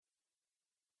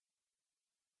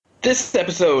This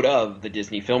episode of the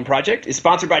Disney Film Project is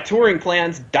sponsored by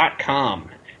TouringPlans.com.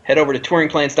 Head over to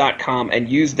TouringPlans.com and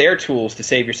use their tools to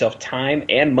save yourself time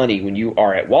and money when you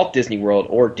are at Walt Disney World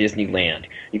or Disneyland.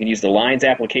 You can use the Lines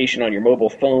application on your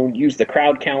mobile phone, use the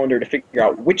crowd calendar to figure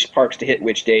out which parks to hit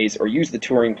which days, or use the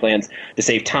Touring Plans to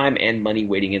save time and money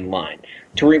waiting in line.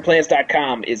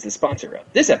 TouringPlans.com is the sponsor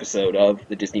of this episode of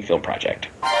the Disney Film Project.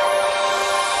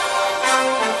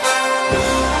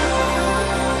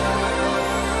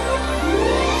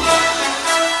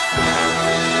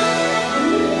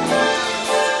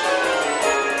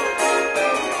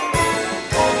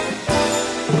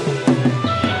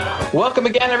 Welcome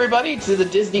again, everybody, to the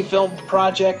Disney Film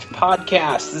Project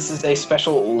podcast. This is a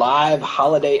special live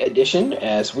holiday edition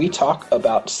as we talk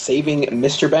about saving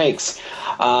Mr. Banks.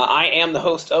 I am the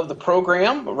host of the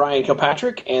program, Ryan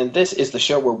Kilpatrick, and this is the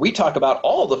show where we talk about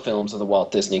all the films of the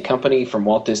Walt Disney Company, from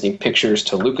Walt Disney Pictures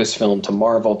to Lucasfilm to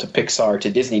Marvel to Pixar to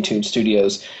Disney Toon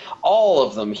Studios, all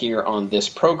of them here on this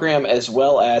program, as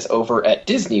well as over at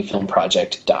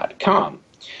DisneyFilmProject.com.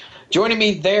 Joining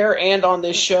me there and on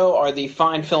this show are the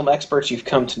fine film experts you've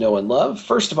come to know and love.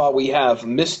 First of all, we have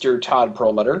Mr. Todd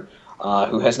Perlmutter,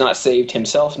 who has not saved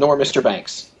himself nor Mr.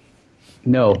 Banks.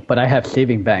 No, but I have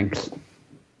saving banks.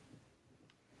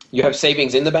 You have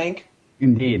savings in the bank?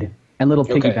 Indeed. And little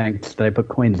piggy banks that I put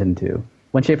coins into.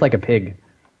 One shaped like a pig.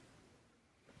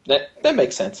 That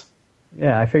makes sense.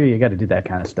 Yeah, I figure you got to do that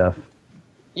kind of stuff.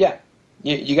 Yeah.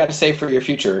 You got to save for your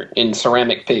future in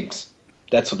ceramic pigs.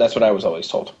 That's what I was always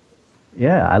told.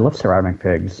 Yeah, I love ceramic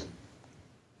pigs.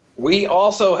 We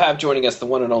also have joining us the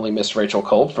one and only Miss Rachel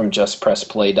Kolb from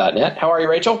JustPressPlay.net. How are you,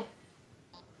 Rachel?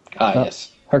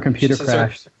 Yes. Her computer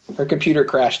crashed. Her computer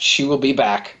crashed. She will be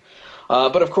back.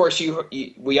 But of course,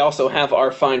 we also have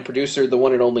our fine producer, the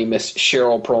one and only Miss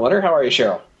Cheryl Perlmutter. How are you,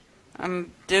 Cheryl?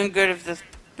 I'm doing good if this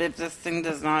thing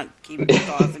does not keep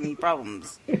causing me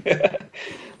problems.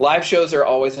 Live shows are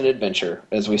always an adventure,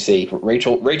 as we see.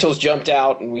 Rachel's jumped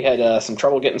out, and we had some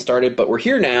trouble getting started, but we're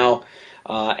here now.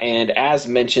 And as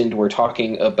mentioned, we're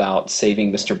talking about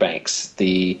saving Mr. Banks.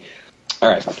 All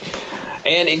right.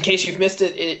 And in case you've missed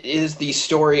it, it is the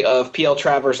story of P.L.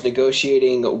 Travers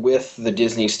negotiating with the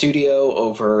Disney studio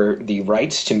over the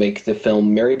rights to make the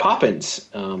film Mary Poppins.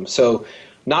 So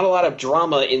not a lot of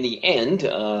drama in the end.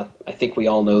 I think we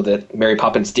all know that Mary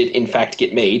Poppins did, in fact,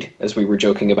 get made, as we were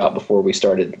joking about before we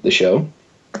started the show.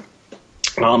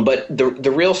 But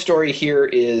the real story here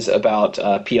is about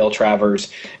P.L.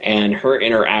 Travers and her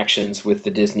interactions with the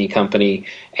Disney company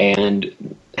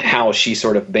and how she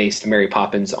sort of based Mary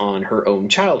Poppins on her own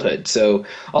childhood. So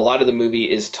a lot of the movie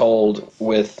is told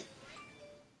with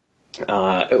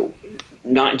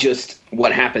not just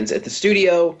what happens at the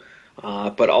studio,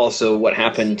 but also what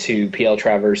happened to P.L.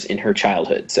 Travers in her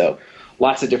childhood. So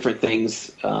lots of different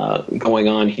things going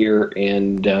on here,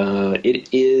 and it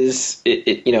is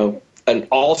an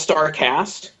all-star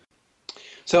cast.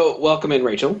 So welcome in,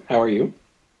 Rachel. How are you?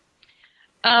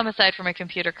 Aside from a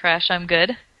computer crash, I'm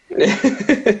good.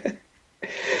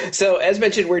 So, as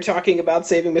mentioned, we're talking about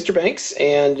saving Mr. Banks,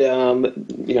 and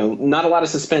not a lot of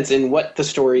suspense in what the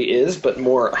story is, but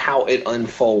more how it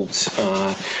unfolds.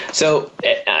 So,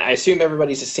 I assume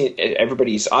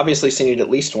everybody's obviously seen it at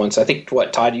least once. I think,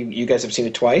 Todd, you guys have seen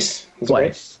it twice?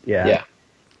 Twice, right? Yeah.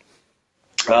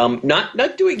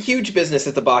 Not doing huge business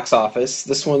at the box office.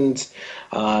 This one's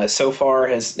so far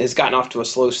has gotten off to a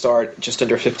slow start, just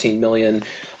under $15 million.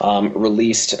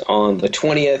 Released on the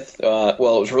 20th. It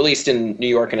was released in New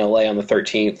York and LA on the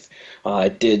 13th.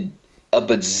 It did a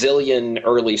bazillion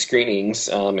early screenings.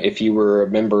 If you were a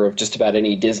member of just about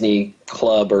any Disney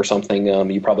club or something,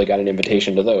 you probably got an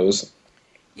invitation to those.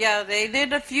 Yeah, they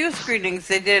did a few screenings.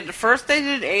 First they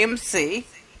did AMC,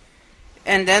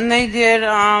 and then they did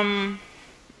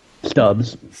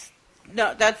Stubs.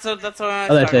 No, that's what I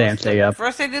Oh, that's AMC, yeah.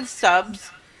 First they did Stubs,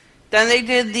 then they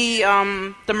did the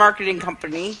marketing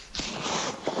company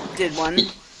did one.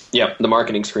 Yep, the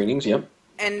marketing screenings, yep.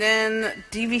 And then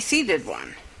DVC did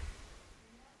one.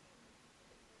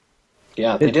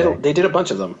 Yeah, they did a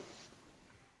bunch of them.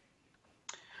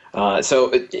 So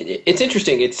it's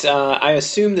interesting. It's I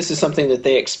assume this is something that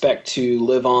they expect to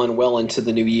live on well into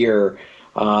the new year.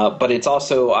 But it's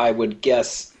also, I would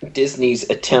guess, Disney's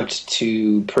attempt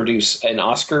to produce an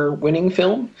Oscar-winning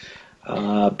film,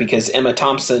 because Emma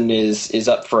Thompson is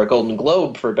up for a Golden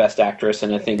Globe for Best Actress,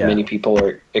 and I think many people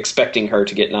are expecting her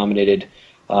to get nominated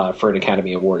for an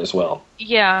Academy Award as well.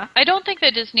 Yeah, I don't think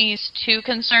that Disney's too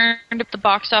concerned with the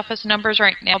box office numbers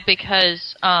right now,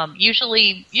 because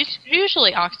usually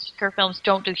Oscar films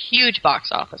don't do huge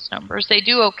box office numbers. They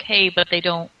do okay, but they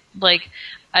don't, like,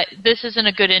 this isn't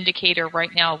a good indicator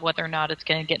right now of whether or not it's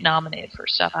going to get nominated for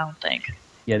stuff. I don't think.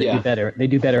 Yeah, they do better. They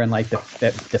do better in like the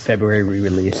February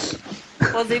re-release.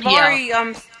 Well, they've already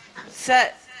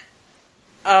set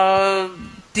a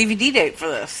DVD date for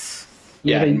this.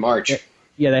 Yeah, in March.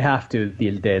 Yeah, they have to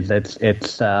these days. It's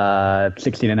 60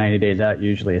 to 90 days out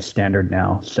usually is standard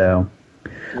now. So,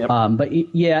 yep. But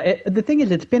the thing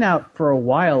is, it's been out for a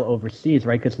while overseas,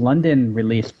 right? Because London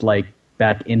released like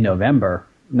back in November,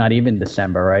 not even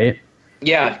December, right?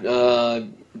 Yeah,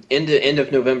 end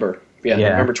of November. Yeah,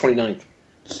 November 29th.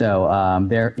 So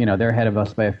they're ahead of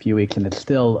us by a few weeks, and it's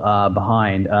still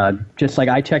behind. Just like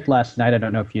I checked last night, I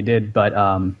don't know if you did, but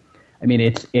I mean,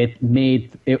 it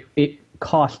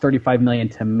cost $35 million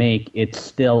to make. It's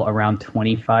still around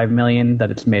 $25 million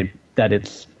that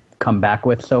it's come back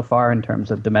with so far in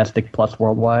terms of domestic plus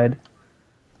worldwide.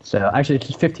 So actually,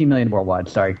 it's $15 million worldwide.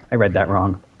 Sorry, I read that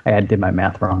wrong. I did my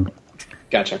math wrong.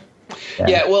 Gotcha.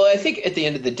 Yeah, well, I think at the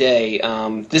end of the day,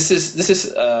 this is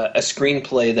a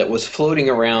screenplay that was floating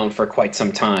around for quite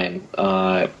some time.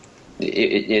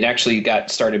 It actually got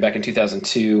started back in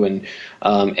 2002 and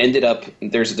ended up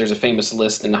there's a famous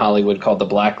list in Hollywood called the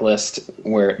Blacklist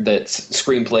where that's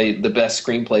the best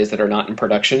screenplays that are not in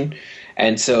production,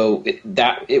 and so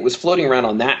it was floating around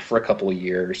on that for a couple of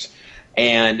years,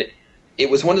 and it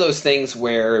was one of those things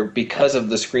where, because of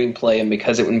the screenplay and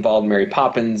because it involved Mary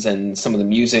Poppins and some of the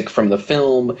music from the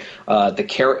film,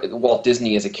 Walt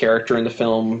Disney as a character in the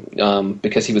film,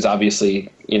 because he was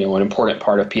obviously an important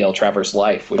part of P.L. Travers'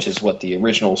 life, which is what the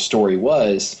original story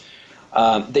was.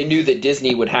 They knew that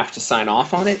Disney would have to sign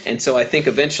off on it, and so I think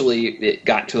eventually it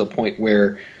got to a point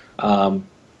where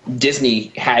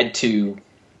Disney had to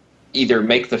either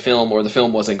make the film or the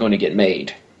film wasn't going to get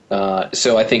made.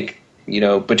 So I think,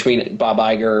 between Bob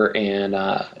Iger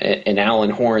and Alan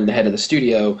Horn, the head of the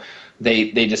studio,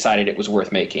 they decided it was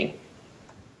worth making.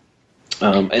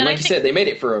 And like you said, they made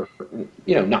it for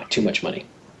not too much money.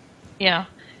 Yeah,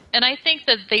 and I think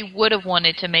that they would have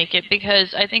wanted to make it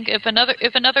because I think if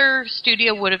another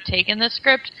studio would have taken the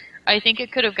script, I think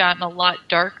it could have gotten a lot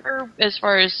darker as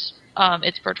far as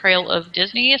its portrayal of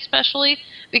Disney, especially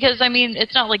because I mean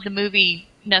it's not like the movie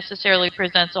necessarily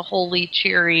presents a wholly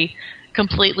cheery,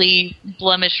 completely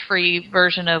blemish-free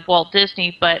version of Walt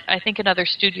Disney, but I think another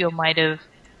studio might have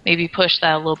maybe pushed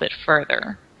that a little bit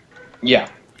further. Yeah,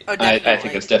 I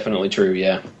think that's definitely true,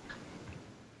 yeah.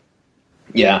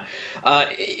 Yeah.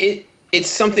 It's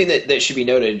something that should be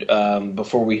noted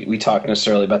before we talk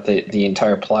necessarily about the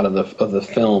entire plot of the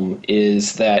film,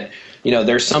 is that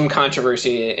there's some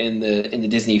controversy in the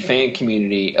Disney fan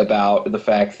community about the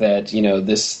fact that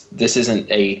this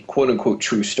isn't a quote unquote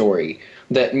true story.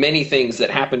 That many things that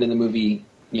happened in the movie,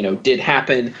 did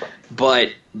happen, but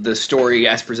the story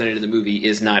as presented in the movie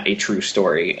is not a true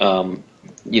story.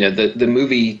 The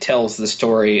movie tells the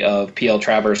story of P.L.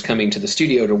 Travers coming to the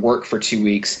studio to work for 2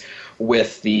 weeks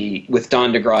with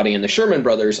Don DeGrade and the Sherman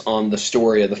Brothers on the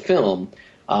story of the film,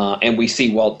 and we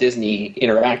see Walt Disney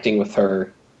interacting with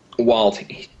her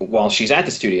while she's at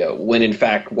the studio, when in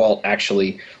fact Walt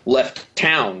actually left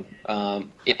town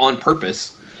on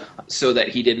purpose, so that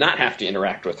he did not have to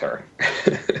interact with her.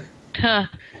 Huh.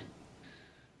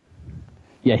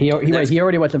 Yeah, he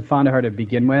already wasn't fond of her to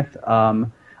begin with.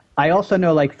 I also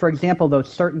know, like, for example,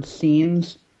 those certain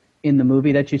scenes in the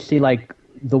movie that you see, like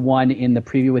the one in the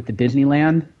preview with the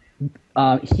Disneyland,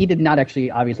 he did not actually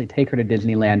obviously take her to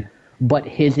Disneyland, but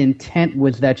his intent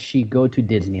was that she go to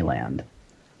Disneyland,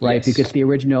 right? Yes. Because the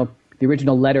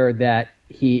original letter that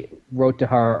he wrote to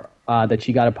her that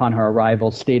she got upon her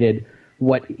arrival stated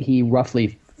what he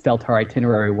roughly felt her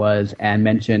itinerary was and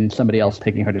mentioned somebody else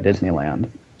taking her to Disneyland.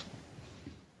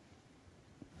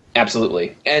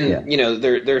 Absolutely. And,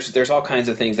 there's all kinds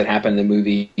of things that happen in the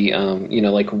movie,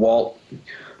 like Walt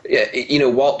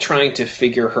trying to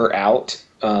figure her out.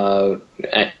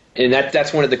 And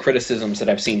that's one of the criticisms that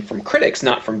I've seen from critics,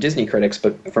 not from Disney critics,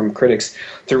 but from critics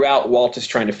throughout. Walt is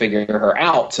trying to figure her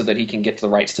out so that he can get to the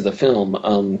rights to the film.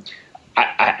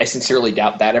 I sincerely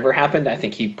doubt that ever happened. I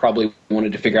think he probably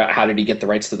wanted to figure out how did he get the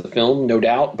rights to the film, no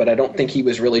doubt, but I don't think he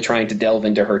was really trying to delve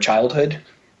into her childhood.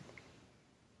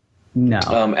 No.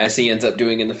 As he ends up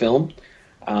doing in the film.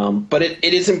 But it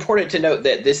is important to note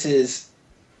that this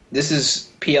is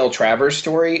P.L. Travers'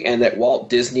 story, and that Walt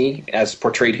Disney, as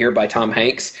portrayed here by Tom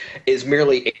Hanks, is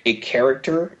merely a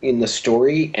character in the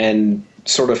story and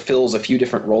sort of fills a few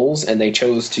different roles, and they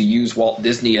chose to use Walt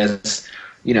Disney as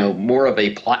more of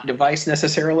a plot device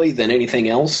necessarily than anything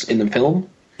else in the film.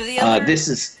 This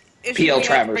is P.L.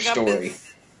 Travers' story.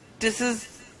 This is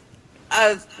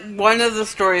one of the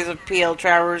stories of P.L.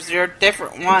 Travers. There are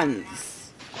different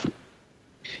ones.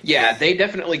 Yeah, they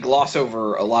definitely gloss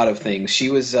over a lot of things. She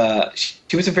was a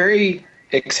very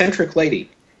eccentric lady.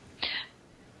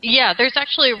 Yeah, there's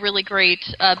actually a really great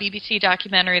BBC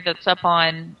documentary that's up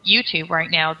on YouTube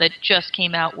right now that just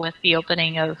came out with the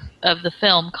opening of the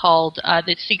film called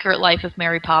The Secret Life of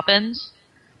Mary Poppins.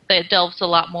 That delves a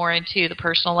lot more into the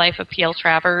personal life of P.L.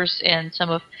 Travers and some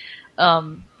of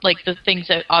like the things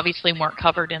that obviously weren't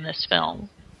covered in this film.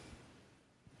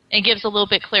 It gives a little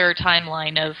bit clearer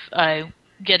timeline of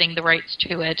getting the rights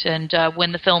to it and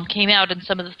when the film came out and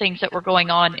some of the things that were going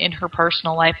on in her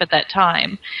personal life at that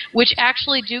time, which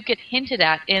actually do get hinted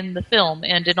at in the film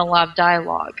and in a lot of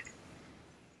dialogue.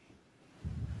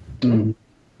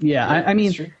 Yeah, I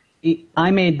mean, I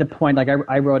made the point, like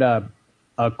I wrote a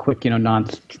quick,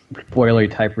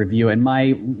 non-spoilery type review, and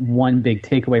my one big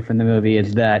takeaway from the movie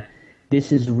is that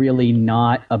this is really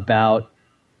not about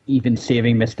even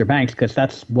saving Mr. Banks, because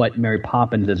that's what Mary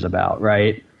Poppins is about,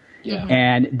 right? Yeah.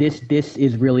 And this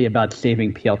is really about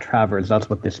saving P.L. Travers. That's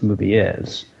what this movie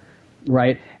is,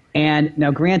 right? And now,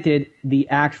 granted, the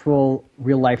actual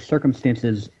real-life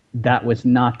circumstances, that was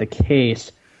not the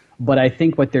case, but I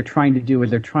think what they're trying to do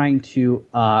is they're trying to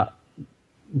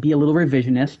be a little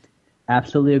revisionist,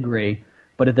 absolutely agree,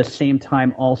 but at the same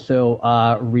time also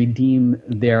redeem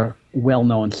their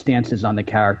well-known stances on the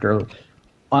character,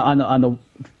 on the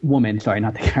woman. Sorry,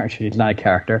 not the character. She's not a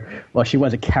character. Well, she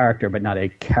was a character, but not a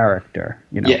character.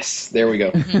 Yes, there we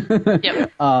go.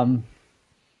 Yep.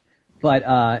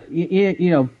 But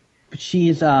she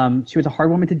was a hard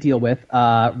woman to deal with.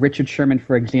 Richard Sherman,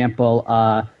 for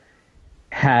example,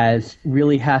 has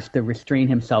to restrain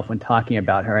himself when talking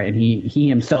about her, and he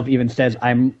himself even says,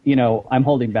 I'm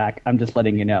holding back. I'm just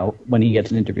letting you know," when he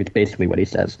gets an interview. It's basically what he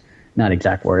says, not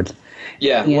exact words.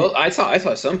 Yeah, well, I saw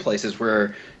some places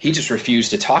where he just refused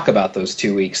to talk about those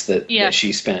 2 weeks that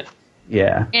she spent.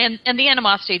 Yeah, and the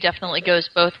animosity definitely goes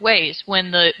both ways. When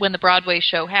the Broadway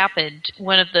show happened,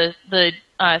 one of the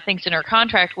things in her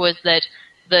contract was that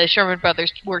the Sherman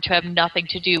Brothers were to have nothing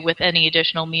to do with any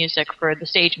additional music for the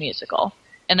stage musical.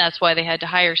 And that's why they had to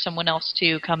hire someone else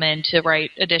to come in to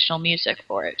write additional music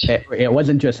for it.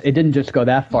 It didn't just go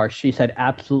that far. She said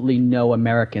absolutely no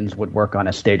Americans would work on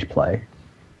a stage play.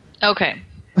 Okay.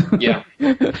 Yeah.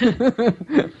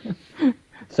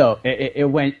 So it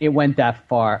went that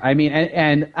far. I mean,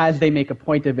 and as they make a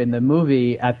point of in the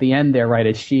movie at the end there, right,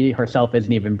 is she herself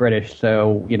isn't even British,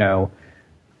 so,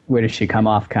 where does she come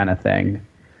off kind of thing.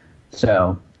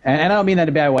 So, and I don't mean that in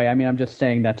a bad way. I mean, I'm just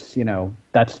saying that's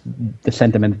the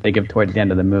sentiment that they give towards the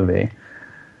end of the movie.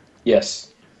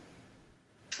 Yes.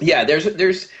 Yeah,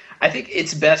 there's I think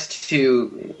it's best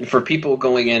for people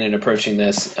going in and approaching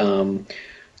this,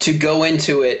 to go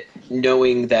into it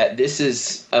knowing that this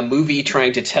is a movie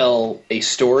trying to tell a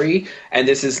story, and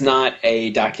this is not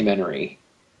a documentary.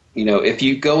 If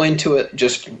you go into it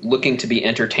just looking to be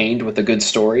entertained with a good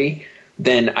story,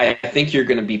 then I think you're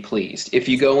going to be pleased. If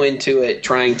you go into it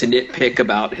trying to nitpick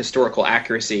about historical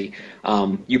accuracy,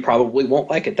 you probably won't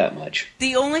like it that much.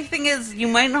 The only thing is, you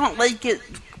might not like it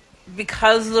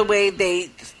because of the way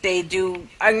they do,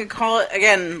 I'm going to call it,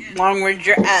 again, Long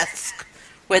Ranger-esque,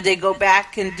 where they go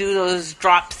back and do those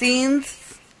drop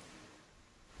scenes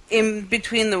in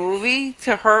between the movie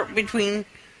between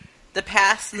the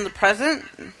past and the present.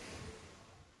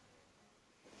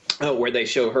 Oh, where they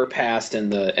show her past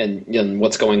and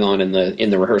what's going on in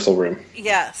the rehearsal room.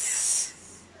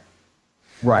 Yes.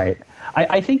 Right.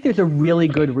 I think there's a really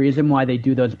good reason why they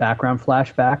do those background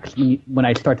flashbacks when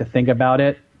I start to think about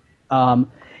it.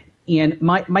 And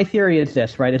my theory is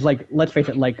this, right? It's like, let's face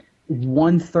it, like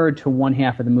 1/3 to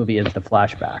 1/2 of the movie is the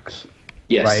flashbacks.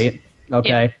 Yes. Right?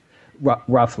 Okay. Yeah.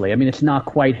 Roughly. I mean, it's not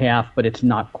quite half, but it's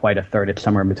not quite a third. It's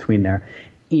somewhere in between there.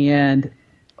 And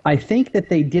I think that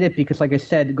they did it because, like I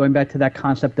said, going back to that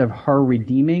concept of her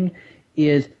redeeming,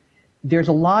 is there's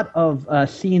a lot of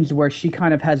scenes where she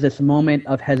kind of has this moment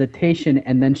of hesitation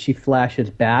and then she flashes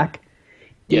back.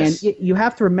 Yes. And you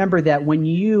have to remember that when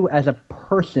you, as a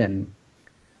person,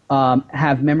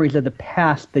 have memories of the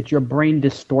past, that your brain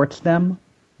distorts them,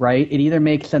 right? It either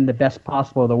makes them the best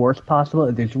possible or the worst possible.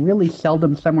 There's really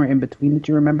seldom somewhere in between that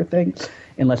you remember things,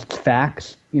 unless it's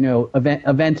facts.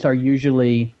 Events are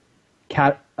usually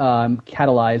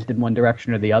catalyzed in one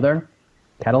direction or the other.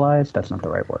 Catalyzed? That's not the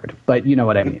right word, but you know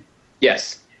what I mean.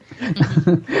 Yes.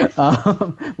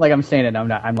 Like I'm saying it,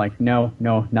 I'm like, no,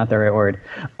 not the right word.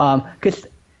 Because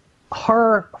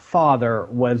her father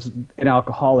was an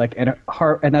alcoholic, and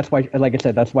that's why, like I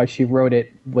said, that's why she wrote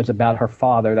it was about her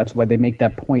father. That's why they make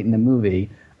that point in the movie.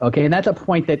 Okay, and that's a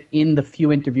point that in the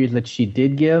few interviews that she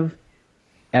did give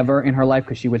ever in her life,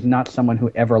 because she was not someone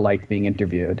who ever liked being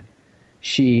interviewed.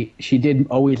 she did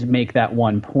always make that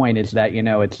one point, is that, you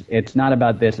know, it's not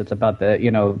about this, it's about the,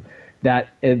 you know, that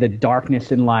the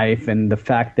darkness in life and the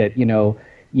fact that, you know,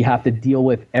 you have to deal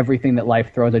with everything that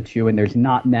life throws at you, and there's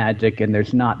not magic and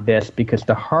there's not this, because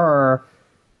to her,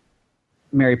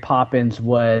 Mary Poppins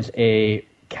was a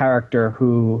character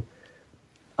who,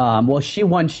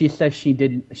 she says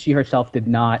she herself did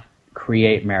not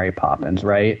create Mary Poppins,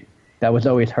 right? That was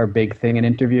always her big thing in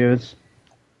interviews.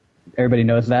 Everybody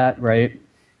knows that, right?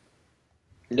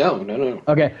 No.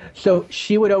 Okay, so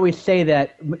she would always say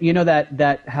that, you know,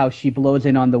 that how she blows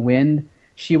in on the wind?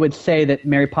 She would say that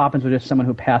Mary Poppins was just someone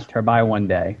who passed her by one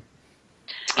day.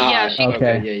 Yeah,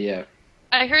 Yeah.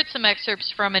 I heard some excerpts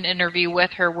from an interview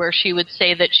with her where she would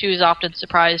say that she was often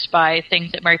surprised by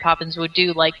things that Mary Poppins would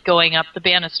do, like going up the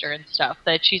banister and stuff,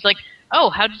 that she's like, oh,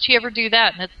 how did she ever do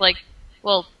that? And it's like,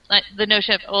 well, the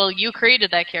notion of, well, you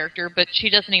created that character, but she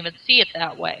doesn't even see it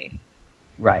that way.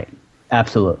 Right.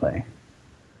 Absolutely.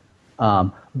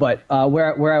 But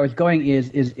where I was going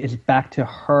is back to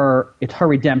her. It's her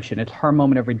redemption. It's her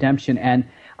moment of redemption, and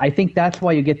I think that's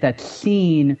why you get that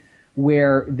scene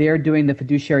where they're doing the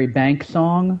Fiduciary Bank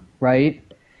song, right?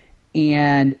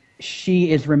 And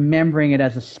she is remembering it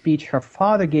as a speech her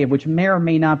father gave, which may or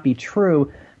may not be true.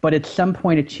 But at some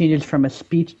point, it changes from a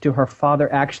speech to her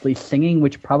father actually singing,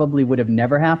 which probably would have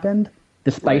never happened,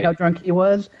 despite how drunk he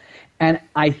was. And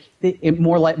I think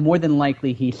more than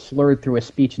likely he slurred through a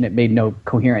speech and it made no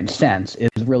coherent sense,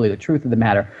 is really the truth of the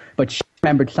matter. But she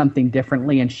remembered something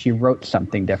differently and she wrote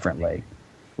something differently,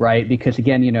 right? Because,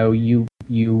 again, you know, you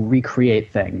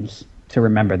recreate things to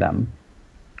remember them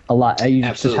a lot.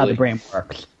 That's just how the brain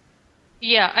works.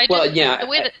 Yeah,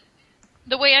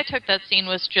 the way I took that scene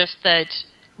was just that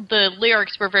the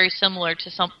lyrics were very similar to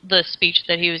the speech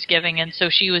that he was giving, and so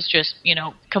she was just, you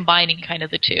know, combining kind of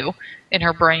the two in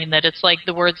her brain, that it's like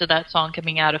the words of that song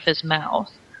coming out of his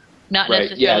mouth. Not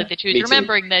necessarily that she was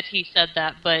remembering that he said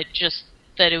that, but just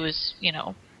that it was, you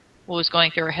know, what was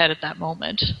going through her head at that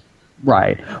moment.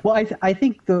 Right. Well, I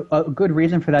think a good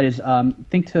reason for that is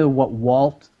think to what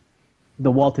Walt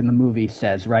in the movie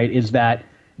says, right, is that,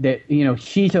 you know,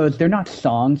 she goes, they're not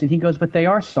songs, and he goes, but they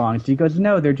are songs. He goes,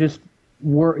 no, they're just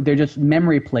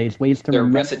memory plays, ways to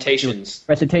remember. Recitations.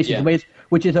 Ways,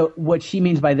 which is what she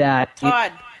means by that.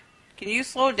 Todd, can you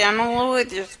slow down a little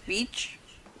with your speech?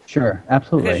 Sure,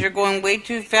 absolutely. Because you're going way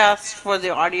too fast for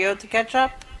the audio to catch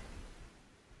up.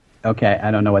 Okay, I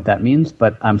don't know what that means,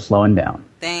 but I'm slowing down.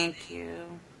 Thank you.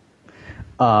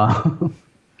 What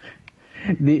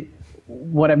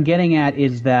I'm getting at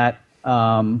is that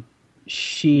what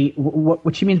she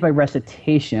means by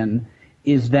recitation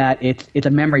is that it's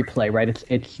a memory play, right?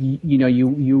 It's you know,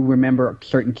 you remember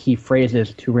certain key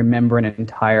phrases to remember an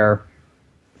entire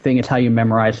thing. It's how you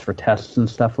memorize for tests and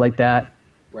stuff like that.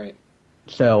 Right.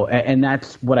 So, and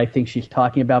that's what I think she's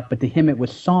talking about. But to him, it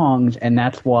was songs, and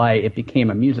that's why it became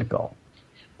a musical.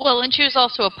 Well, and she was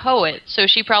also a poet, so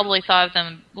she probably thought of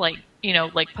them like, you know,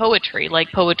 like poetry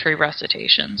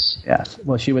recitations. Yes.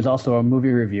 Well, she was also a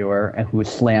movie reviewer who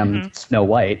slammed Snow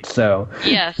White, so...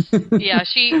 Yes. Yeah,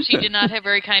 she did not have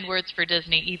very kind words for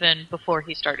Disney even before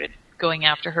he started going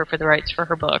after her for the rights for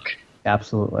her book.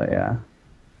 Absolutely, yeah.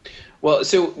 Well,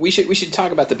 so we should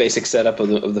talk about the basic setup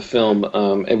of the film,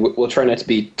 and we'll try not to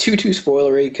be too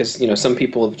spoilery, because, you know, some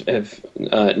people have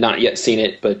not yet seen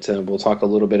it, but we'll talk a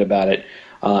little bit about it.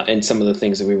 And some of the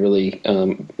things that we really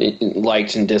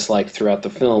liked and disliked throughout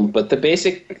the film. But the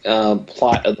basic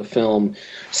plot of the film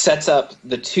sets up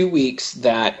the 2 weeks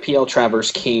that P.L.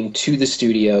 Travers came to the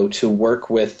studio to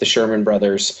work with the Sherman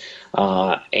Brothers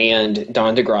and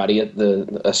Don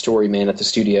DeGrati, a story man at the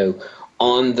studio,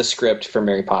 on the script for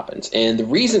Mary Poppins. And the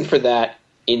reason for that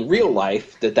in real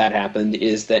life that happened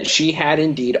is that she had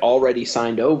indeed already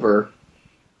signed over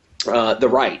the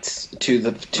rights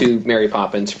to Mary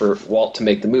Poppins for Walt to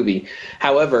make the movie.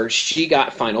 However, she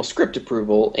got final script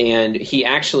approval, and he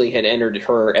actually had entered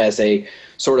her as a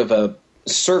sort of a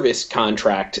service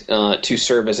contract to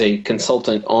serve as a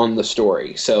consultant on the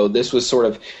story. So this was sort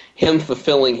of him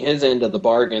fulfilling his end of the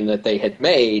bargain that they had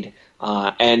made,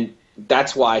 and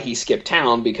that's why he skipped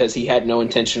town, because he had no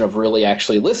intention of really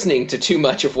actually listening to too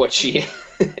much of what she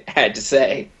had to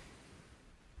say.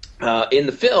 In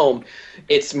the film,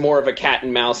 it's more of a cat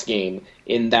and mouse game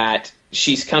in that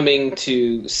she's coming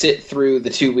to sit through the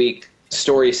 2-week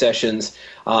story sessions,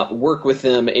 work with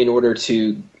them in order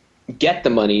to get the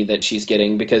money that she's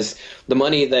getting, because the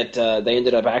money that they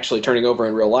ended up actually turning over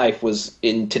in real life was,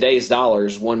 in today's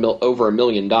dollars, over $1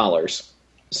 million.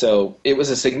 So it was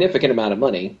a significant amount of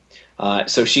money.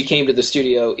 So she came to the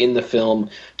studio in the film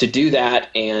to do that,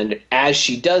 and as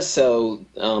she does so,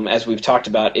 as we've talked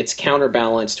about, it's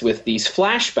counterbalanced with these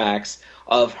flashbacks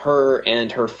of her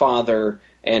and her father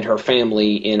and her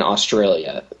family in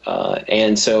Australia.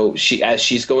 And so as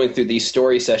she's going through these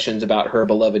story sessions about her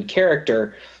beloved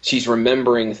character, she's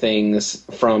remembering things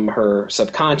from her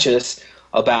subconscious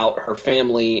about her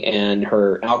family and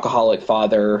her alcoholic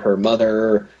father, her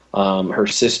mother, her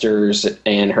sisters,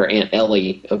 and her Aunt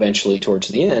Ellie eventually towards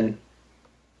the end,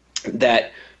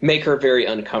 that make her very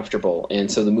uncomfortable.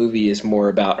 And so the movie is more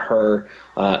about her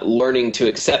learning to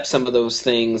accept some of those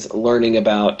things, learning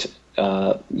about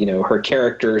her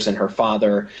characters and her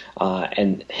father,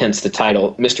 and hence the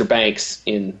title. Mr. Banks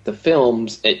in the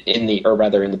films, in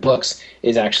the books,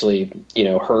 is actually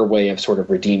her way of sort of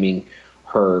redeeming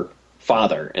her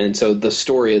father. And so the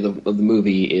story of the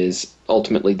movie is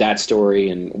ultimately that story,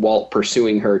 and Walt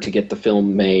pursuing her to get the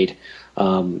film made,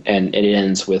 and it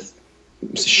ends with,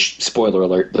 spoiler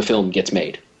alert, the film gets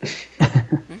made.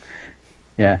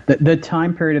 Yeah, the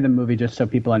time period of the movie, just so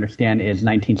people understand, is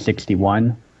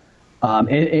 1961.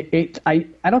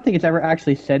 I don't think it's ever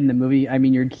actually said in the movie. I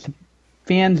mean, your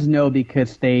fans know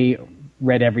because they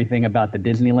read everything about the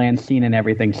Disneyland scene, and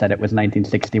everything said it was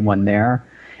 1961 there.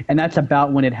 And that's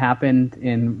about when it happened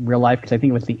in real life, because I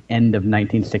think it was the end of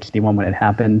 1961 when it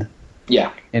happened.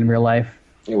 Yeah. In real life.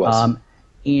 It was.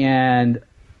 And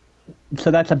so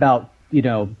that's about,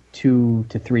 2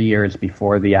 to 3 years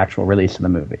before the actual release of the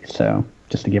movie. So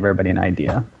just to give everybody an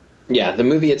idea. Yeah, the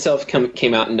movie itself came out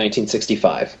in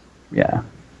 1965. Yeah.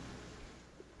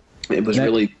 It was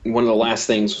really one of the last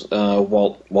things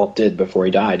Walt did before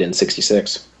he died in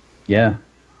 66. Yeah.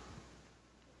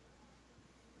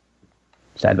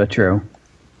 Sad but true.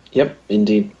 Yep,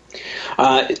 indeed.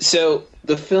 So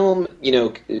the film,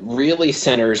 really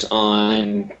centers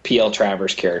on P.L.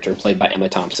 Travers' character, played by Emma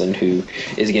Thompson, who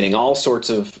is getting all sorts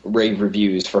of rave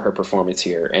reviews for her performance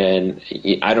here. And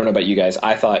I don't know about you guys,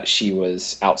 I thought she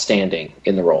was outstanding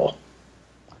in the role.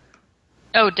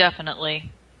 Oh,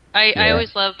 definitely. I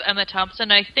always love Emma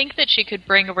Thompson. I think that she could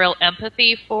bring a real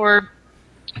empathy for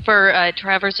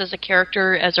Travers as a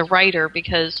character, as a writer,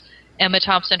 because Emma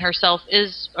Thompson herself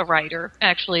is a writer,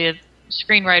 actually a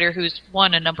screenwriter who's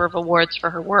won a number of awards for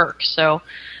her work. So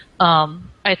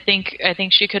I think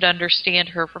she could understand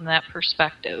her from that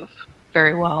perspective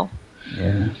very well.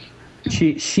 Yeah.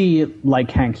 She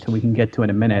like Hanks, who we can get to in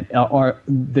a minute, are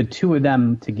the two of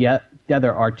them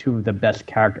together are two of the best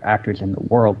character actors in the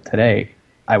world today,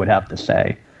 I would have to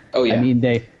say. Oh, yeah. I mean,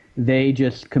 they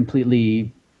just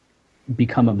completely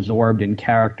become absorbed in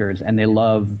characters, and they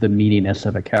love the meatiness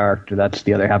of a character. That's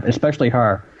the other half, especially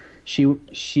her.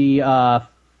 She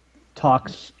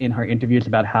talks in her interviews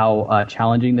about how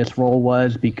challenging this role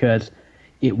was, because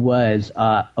it was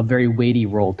a very weighty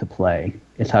role to play,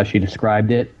 is how she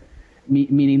described it.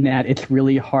 Meaning that it's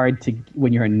really hard to,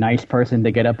 when you're a nice person,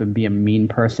 to get up and be a mean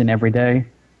person every day.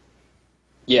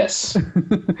 Yes.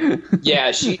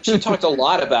 Yeah, she talked a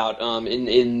lot about,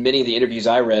 in many of the interviews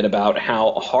I read, about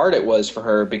how hard it was for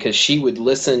her, because she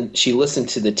listened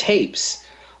to the tapes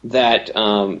that,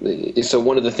 so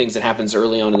one of the things that happens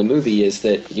early on in the movie is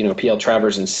that, P.L.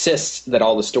 Travers insists that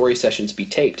all the story sessions be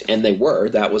taped, and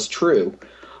that was true.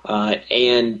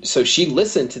 And so she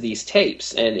listened to these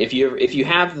tapes, and if you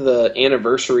have the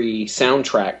anniversary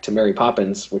soundtrack to Mary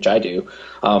Poppins, which I do,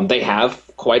 they have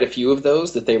quite a few of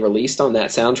those that they released on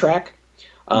that soundtrack.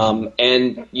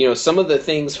 And some of the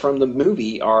things from the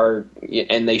movie are,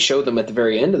 and they show them at the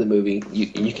very end of the movie,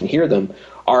 you can hear them,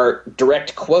 are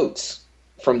direct quotes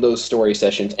from those story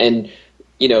sessions, and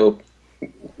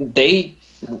they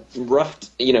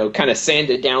kind of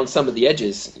sanded down some of the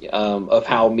edges of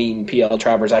how mean P.L.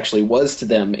 Travers actually was to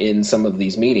them in some of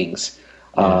these meetings.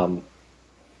 Yeah.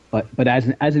 But as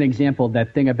an example,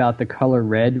 that thing about the color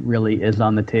red really is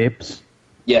on the tapes.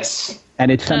 Yes, and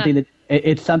it's something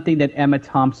that Emma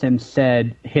Thompson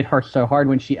said hit her so hard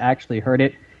when she actually heard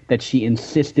it that she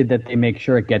insisted that they make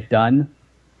sure it get done,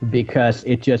 because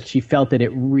she felt that it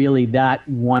really, that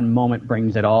one moment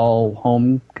brings it all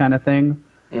home, kind of thing.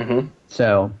 Mm-hmm.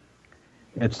 So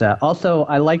it's also,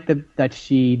 I like that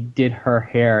she did her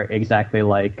hair exactly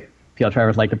like P.L.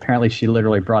 Travers. Like, apparently she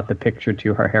literally brought the picture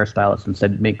to her hairstylist and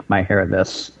said, "Make my hair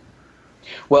this."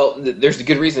 Well, there's a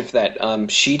good reason for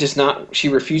that. She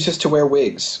refuses to wear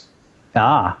wigs.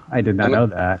 Ah, I did not know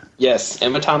that. Yes,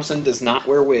 Emma Thompson does not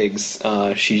wear wigs.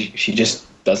 She just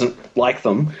doesn't like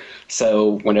them.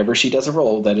 So whenever she does a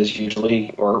role, that is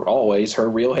usually or always her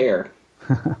real hair.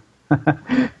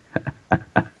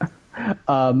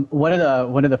 One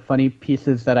of the funny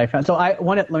pieces that I found. So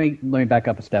let me back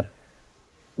up a step.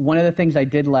 one of the things I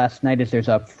did last night is there's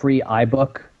a free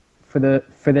iBook for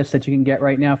this that you can get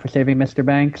right now for Saving Mr.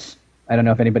 Banks. I don't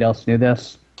know if anybody else knew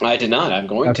this. I did not. I'm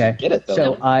going to get it, though.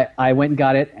 So I went and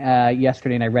got it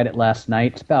yesterday, and I read it last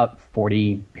night. It's about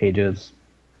 40 pages.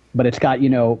 But it's got,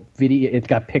 video, it's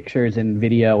got pictures and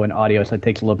video and audio, so it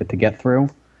takes a little bit to get through.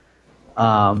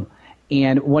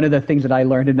 And one of the things that I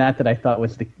learned in that I thought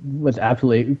was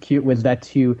absolutely cute was that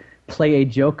to play a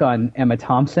joke on Emma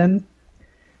Thompson,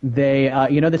 they,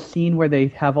 the scene where they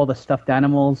have all the stuffed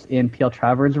animals in P.L.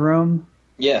 Travers' room?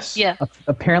 Yes. Yeah.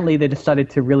 Apparently they decided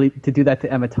to do that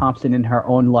to Emma Thompson in her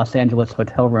own Los Angeles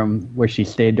hotel room where she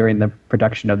stayed during the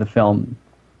production of the film.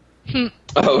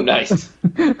 Oh, nice.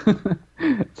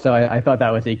 So I thought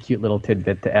that was a cute little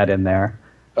tidbit to add in there.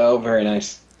 Oh, very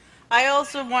nice. I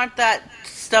also want that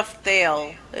stuffed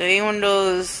ale. If anyone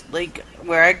knows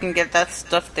where I can get that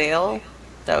stuffed ale,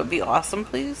 that would be awesome,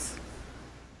 please.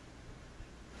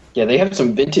 Yeah, they have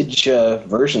some vintage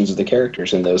versions of the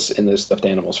characters in those stuffed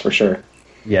animals for sure.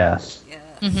 Yes.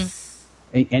 Yes.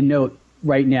 Mm-hmm. And note,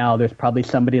 right now, there's probably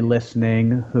somebody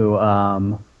listening who,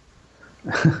 by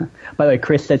the way,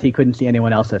 Chris says he couldn't see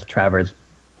anyone else as Travers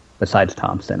besides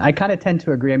Thompson. I kind of tend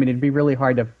to agree. I mean, it'd be really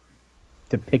hard to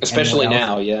pick especially anyone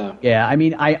now, else. yeah. Yeah, I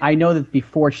mean, I know that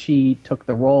before she took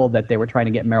the role that they were trying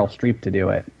to get Meryl Streep to do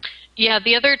it. Yeah,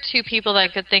 the other two people that I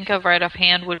could think of right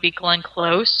offhand would be Glenn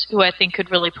Close, who I think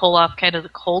could really pull off kind of the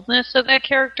coldness of that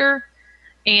character,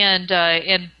 and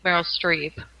Meryl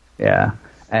Streep. Yeah,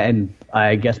 and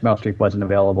I guess Meryl Streep wasn't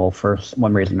available for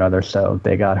one reason or another, so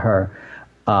they got her.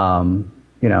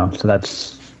 So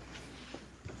that's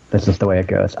just the way it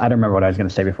goes. I don't remember what I was going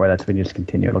to say before that, so we can just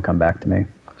continue. It'll come back to me.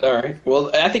 All right.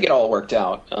 Well, I think it all worked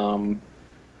out. And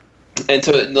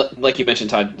so, like you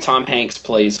mentioned, Todd, Tom Hanks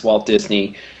plays Walt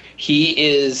Disney. He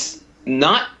is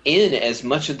not in as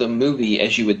much of the movie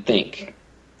as you would think.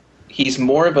 He's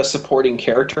more of a supporting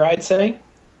character, I'd say.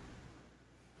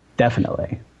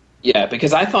 Definitely. Yeah,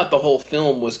 because I thought the whole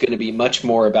film was going to be much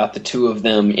more about the two of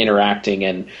them interacting,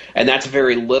 and that's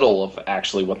very little of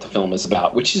actually what the film is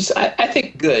about, which is, I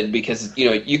think, good because,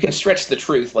 you can stretch the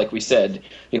truth, like we said,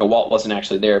 Walt wasn't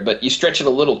actually there, but you stretch it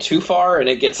a little too far and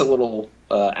it gets a little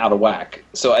out of whack.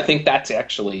 So I think that's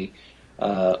actually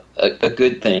a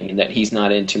good thing that he's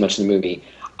not in too much of the movie.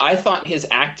 I thought his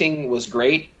acting was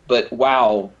great, but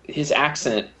wow, his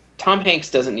accent, Tom Hanks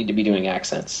doesn't need to be doing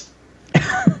accents.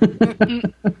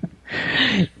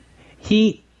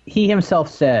 He himself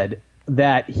said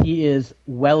that he is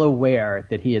well aware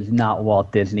that he is not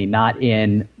Walt Disney, not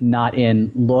in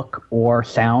look or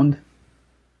sound.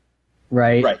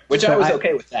 Right. Right. Which I was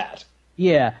okay with that.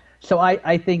 Yeah. So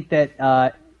I think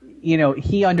that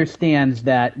he understands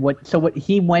that what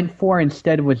he went for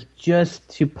instead was just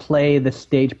to play the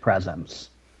stage presence,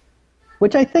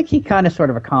 which I think he kind of sort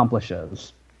of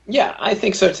accomplishes. Yeah, I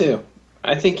think so too.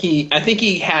 I think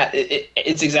he had.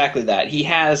 It's exactly that. He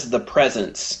has the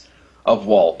presence of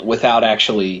Walt without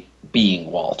actually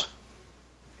being Walt.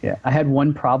 Yeah, I had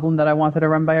one problem that I wanted to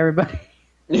run by everybody.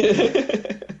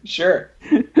 Sure.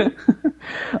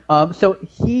 So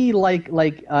he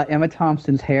like Emma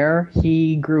Thompson's hair.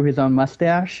 He grew his own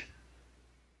mustache,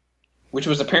 which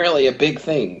was apparently a big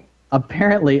thing.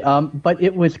 Apparently, but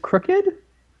it was crooked,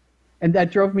 and that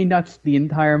drove me nuts the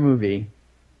entire movie.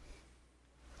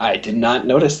 I did not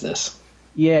notice this.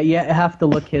 Yeah, you have to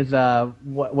look his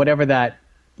whatever that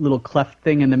little cleft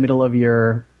thing in the middle of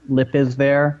your lip is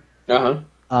there. That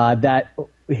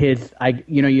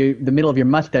the middle of your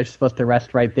mustache is supposed to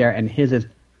rest right there, and his is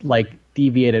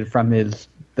deviated from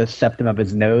the septum of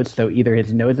his nose. So either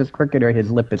his nose is crooked or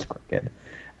his lip is crooked.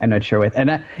 I'm not sure which.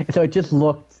 So it just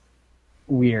looked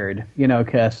weird,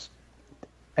 because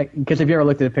if you ever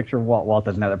looked at a picture of Walt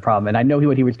doesn't have a problem. And I know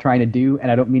what he was trying to do,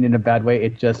 and I don't mean it in a bad way.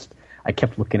 It just, I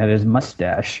kept looking at his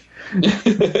mustache.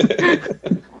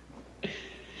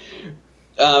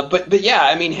 But yeah,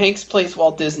 I mean, Hanks plays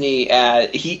Walt Disney.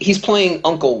 He's playing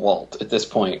Uncle Walt at this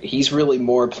point. He's really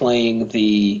more playing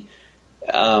the...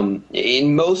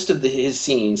 in most of his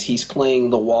scenes, he's playing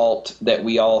the Walt that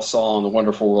we all saw in The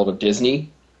Wonderful World of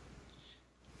Disney.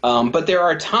 But there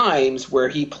are times where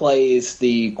he plays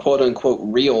the quote-unquote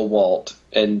real Walt,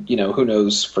 and, who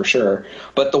knows for sure.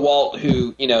 But the Walt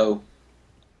who,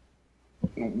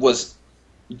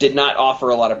 did not offer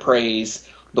a lot of praise,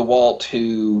 the Walt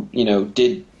who,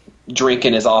 did drink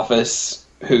in his office,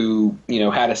 who,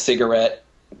 had a cigarette,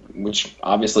 which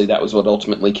obviously that was what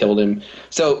ultimately killed him.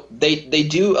 So they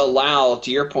do allow, to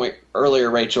your point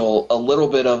earlier, Rachel, a little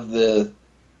bit of the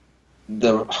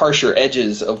harsher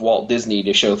edges of Walt Disney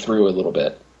to show through a little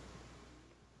bit.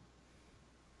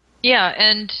 Yeah,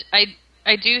 and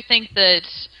I do think that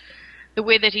the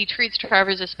way that he treats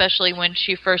Travers, especially when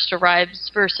she first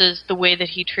arrives, versus the way that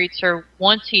he treats her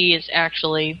once he is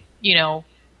actually,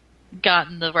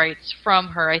 gotten the rights from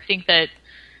her. I think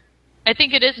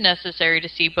it is necessary to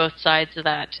see both sides of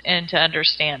that and to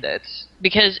understand it,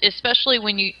 because especially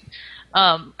when you,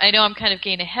 I know I'm kind of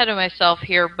getting ahead of myself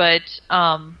here, but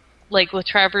like with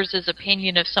Travers'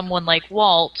 opinion of someone like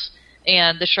Walt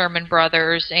and the Sherman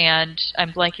brothers, and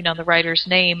I'm blanking on the writer's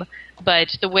name,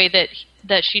 but the way that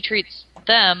she treats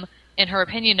them and her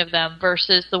opinion of them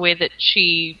versus the way that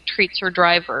she treats her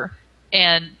driver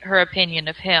and her opinion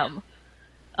of him.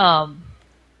 I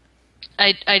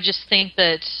just think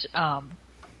that,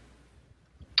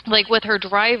 like with her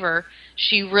driver,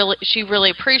 she really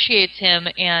appreciates him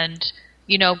and,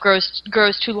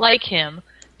 grows to like him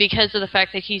because of the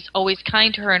fact that he's always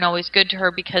kind to her and always good to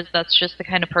her, because that's just the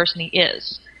kind of person he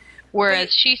is.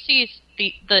 Whereas she sees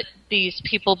these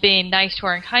people being nice to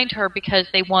her and kind to her because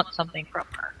they want something from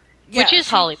her, which is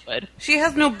Hollywood. She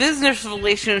has no business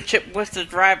relationship with the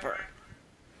driver.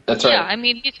 That's right. Yeah, I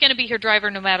mean, he's going to be her driver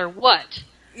no matter what.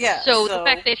 Yeah. So the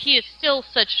fact that he is still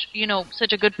such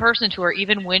a good person to her,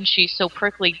 even when she's so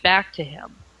prickly back to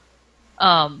him,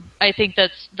 I think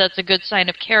that's a good sign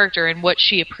of character and what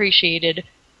she appreciated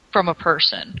from a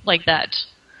person like that.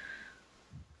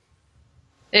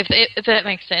 If that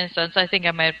makes any sense. I think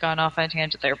I might have gone off on a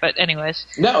tangent there, but anyways.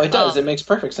 No, it does. It makes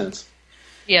perfect sense.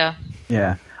 Yeah.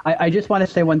 Yeah. I just want to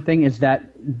say one thing is that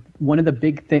one of the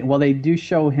big things, well, they do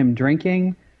show him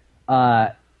drinking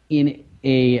in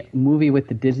a movie with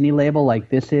the Disney label like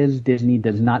this is. Disney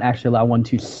does not actually allow one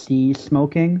to see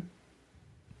smoking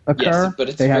occur. Yes, but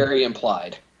it's very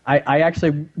implied. I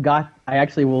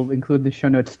actually will include in the show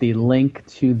notes the link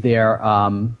to their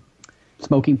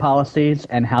smoking policies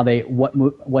and how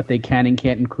what they can and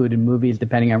can't include in movies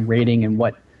depending on rating and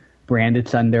what brand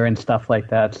it's under and stuff like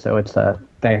that. So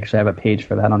they actually have a page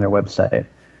for that on their website.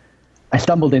 I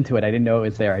stumbled into it. I didn't know it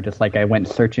was there. I went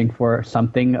searching for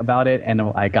something about it and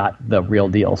I got the real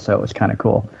deal. So it was kind of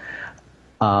cool.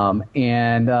 So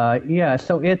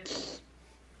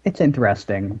it's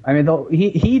interesting. I mean, though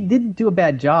he didn't do a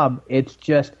bad job. It's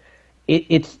just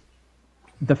it's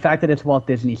the fact that it's Walt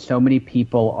Disney. So many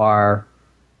people are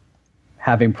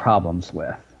having problems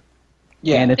with.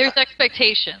 Yeah, and there's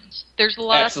expectations. There's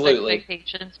lots of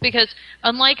expectations because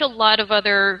unlike a lot of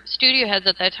other studio heads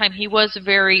at that time, he was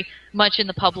very much in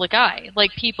the public eye.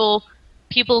 Like people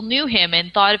knew him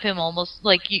and thought of him almost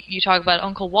like you talk about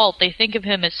Uncle Walt. They think of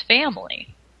him as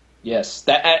family. Yes,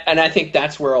 and I think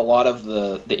that's where a lot of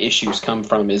the issues come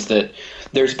from, is that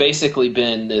there's basically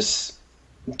been this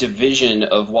division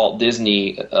of Walt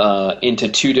Disney into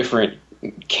two different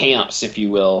camps, if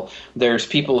you will. There's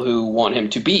people who want him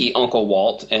to be Uncle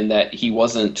Walt and that he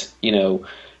wasn't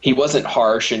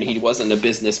harsh and he wasn't a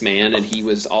businessman and he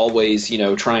was always,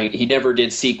 trying, he never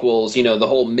did sequels, the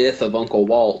whole myth of Uncle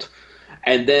Walt.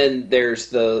 And then there's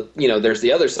the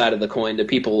other side of the coin, the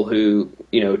people who,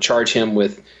 charge him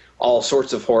with all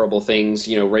sorts of horrible things,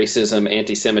 racism,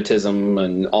 anti-Semitism,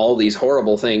 and all these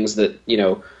horrible things that,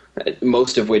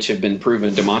 most of which have been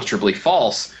proven demonstrably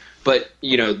false. But,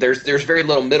 there's very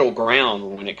little middle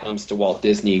ground when it comes to Walt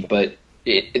Disney. But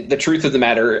the truth of the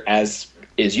matter, as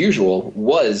is usual,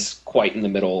 was quite in the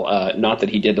middle. Not that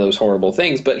he did those horrible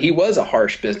things, but he was a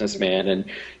harsh businessman. And,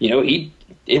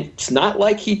 it's not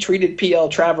like he treated P.L.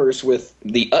 Travers with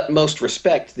the utmost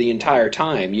respect the entire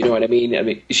time. You know what I mean? I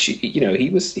mean,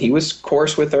 he was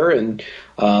coarse with her, and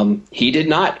he did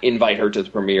not invite her to the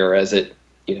premiere, as it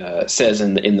says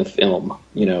in the film.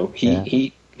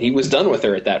 He was done with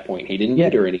her at that point. He didn't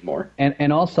need her anymore.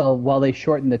 And also, while they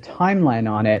shortened the timeline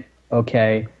on it,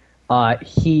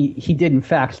 he did in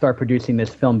fact start producing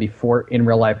this film in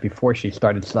real life before she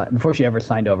ever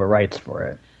signed over rights for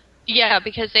it. Yeah,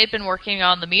 because they'd been working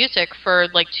on the music for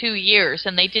like 2 years,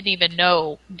 and they didn't even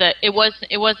know that it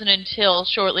wasn't until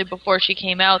shortly before she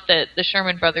came out that the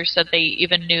Sherman brothers said they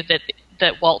even knew that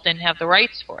Walt didn't have the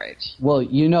rights for it. Well,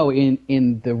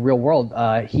 in the real world,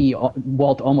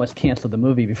 Walt almost canceled the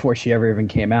movie before she ever even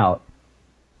came out.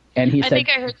 And he said, I think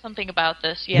I heard something about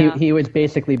this, yeah. He was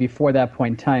basically, before that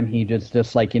point in time, he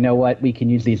just like, you know what, we can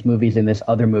use these movies in this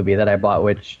other movie that I bought,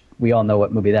 which we all know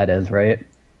what movie that is, right?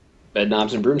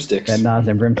 Bedknobs and Broomsticks. Bedknobs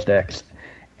and Broomsticks.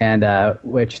 And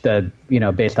which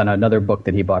based on another book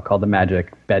that he bought called The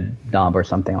Magic Bed Knob or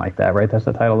something like that, right? That's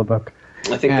the title of the book.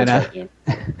 I think that's right,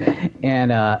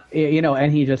 yeah.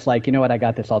 And he just like, you know what, I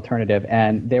got this alternative.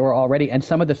 And they were already, and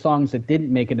some of the songs that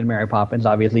didn't make it in Mary Poppins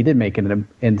obviously did make it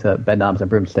into Bedknobs and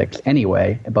Broomsticks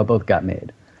anyway, but both got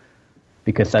made.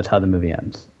 Because that's how the movie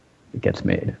ends. It gets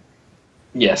made.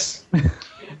 Yes.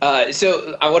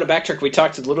 So I want to backtrack. We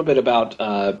talked a little bit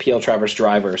about P.L. Travers'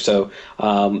 driver. So,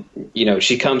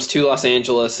 she comes to Los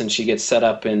Angeles and she gets set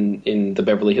up in the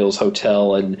Beverly Hills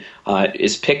Hotel and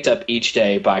is picked up each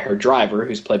day by her driver,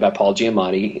 who's played by Paul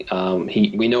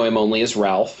Giamatti. We know him only as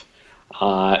Ralph.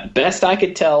 Best I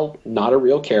could tell, not a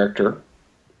real character.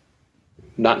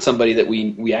 Not somebody that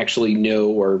we actually know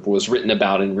or was written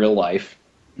about in real life.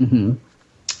 Mm-hmm.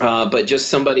 But just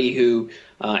somebody who,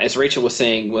 as Rachel was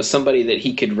saying, was somebody that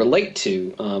he could relate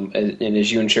to. And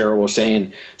as you and Cheryl were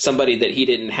saying, somebody that she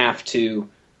didn't have to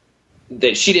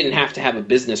have a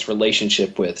business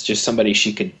relationship with, just somebody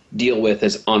she could deal with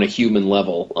as on a human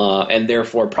level, and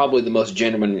therefore probably the most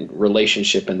genuine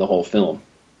relationship in the whole film.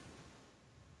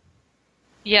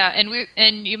 Yeah,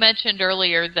 and you mentioned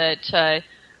earlier that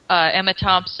Emma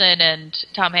Thompson and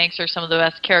Tom Hanks are some of the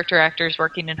best character actors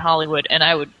working in Hollywood, and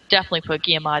I would definitely put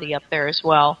Giamatti up there as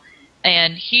well.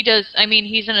 And he's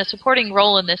in a supporting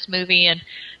role in this movie and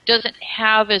doesn't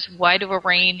have as wide of a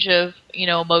range of,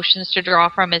 emotions to draw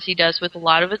from as he does with a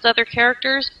lot of his other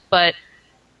characters, but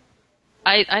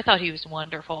I thought he was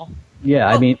wonderful.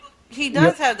 Yeah, he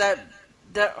does have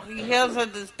he has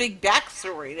this big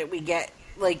backstory that we get,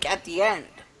 like, at the end.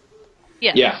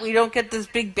 Yeah. We don't get this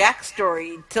big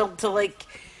backstory till like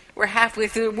we're halfway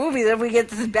through the movie. Then we get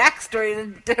this backstory,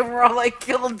 and then we're all like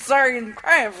feeling sorry and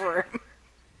crying for him.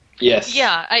 Yes.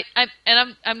 Yeah,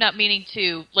 I'm not meaning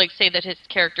to like say that his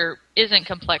character isn't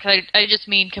complex. I just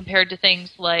mean compared to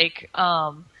things like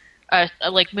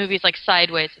movies like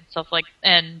Sideways and stuff like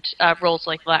and roles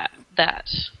like that.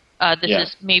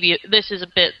 This is a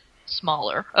bit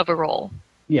smaller of a role.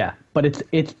 Yeah, but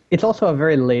it's also a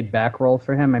very laid back role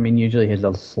for him. Usually he's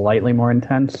a slightly more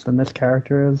intense than this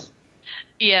character is.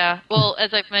 Yeah, well,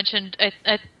 as I've mentioned,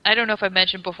 I don't know if I've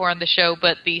mentioned before on the show,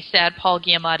 but the sad Paul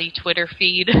Giamatti Twitter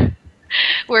feed,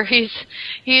 where he's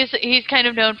kind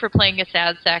of known for playing a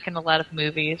sad sack in a lot of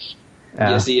movies.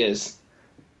 Yes, he is.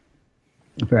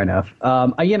 Fair enough.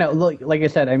 Look, like I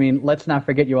said, let's not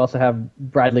forget you also have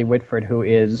Bradley Whitford, who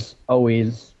is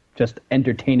always just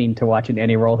entertaining to watch in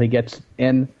any role he gets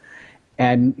in,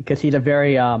 and because he's a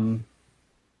very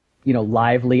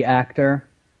lively actor,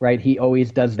 right? He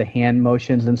always does the hand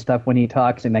motions and stuff when he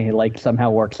talks, and then he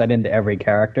somehow works that into every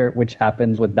character, which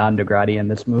happens with Don DeGrati in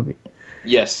this movie.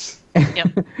 Yes.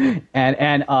 Yep.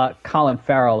 and Colin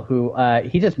Farrell, who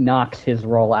he just knocks his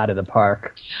role out of the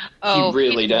park. Oh, he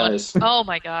really does. Oh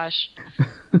my gosh.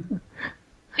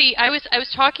 See, I was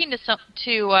talking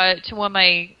to one of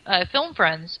my film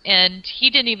friends, and he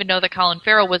didn't even know that Colin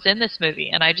Farrell was in this movie,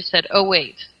 and I just said, "Oh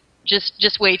wait,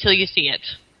 just wait till you see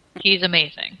it. He's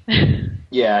amazing."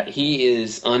 Yeah, he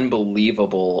is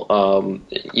unbelievable.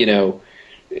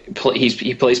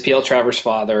 He plays P.L. Travers'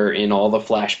 father in all the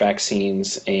flashback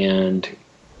scenes, and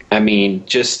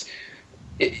just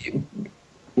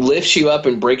lifts you up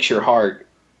and breaks your heart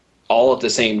all at the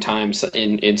same time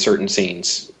in certain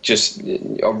scenes. Just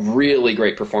a really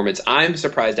great performance. I'm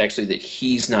surprised, actually, that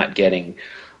he's not getting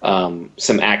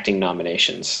some acting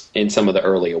nominations in some of the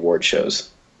early award shows.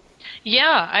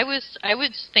 Yeah, I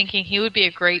was thinking he would be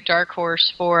a great dark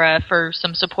horse for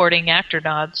some supporting actor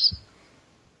nods.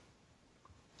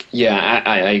 Yeah,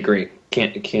 I agree.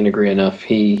 Can't agree enough.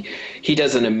 He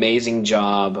does an amazing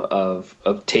job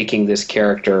of taking this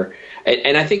character,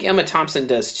 and I think Emma Thompson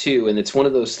does too. And it's one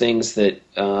of those things that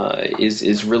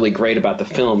is really great about the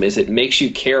film is it makes you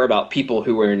care about people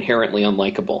who are inherently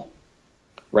unlikable,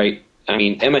 right?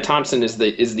 Emma Thompson is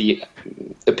the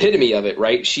epitome of it,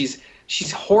 right? She's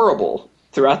horrible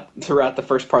throughout the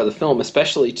first part of the film,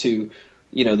 especially to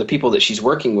the people that she's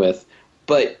working with,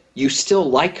 but you still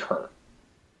like her.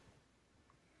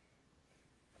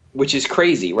 Which is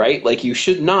crazy, right? Like, you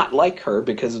should not like her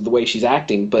because of the way she's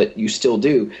acting, but you still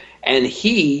do. And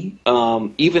he,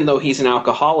 even though he's an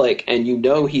alcoholic and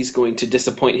he's going to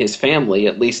disappoint his family,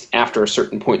 at least after a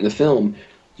certain point in the film,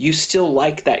 you still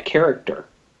like that character.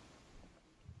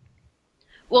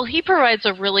 Well, he provides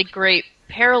a really great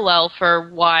parallel for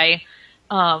why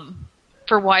P.L.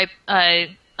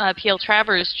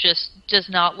 Travers just does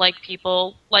not like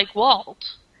people like Walt.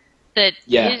 That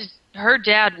her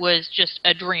dad was just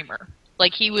a dreamer.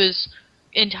 Like, he was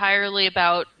entirely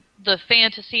about the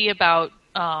fantasy, about,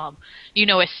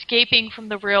 escaping from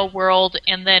the real world.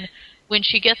 And then when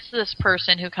she gets this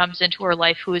person who comes into her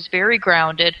life who is very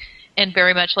grounded and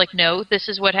very much like, no, this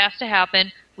is what has to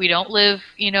happen. We don't live,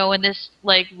 in this,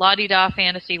 like, la-di-da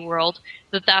fantasy world,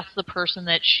 that's the person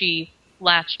that she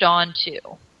latched on to.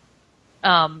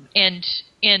 And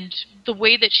the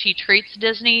way that she treats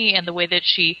Disney and the way that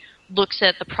she looks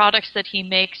at the products that he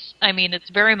makes, it's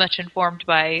very much informed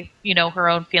by, her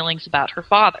own feelings about her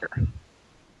father.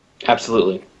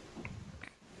 Absolutely.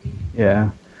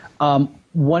 Yeah.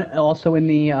 One also in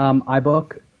the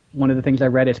iBook, one of the things I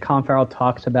read is Colin Farrell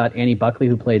talks about Annie Buckley,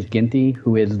 who plays Ginty,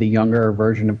 who is the younger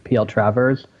version of P.L.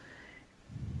 Travers.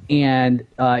 And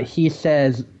he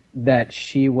says that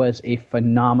she was a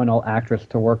phenomenal actress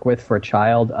to work with for a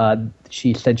child.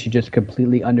 She said she just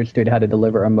completely understood how to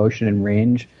deliver emotion and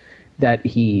range that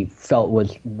he felt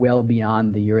was well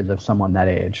beyond the years of someone that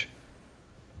age.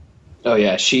 Oh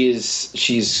yeah,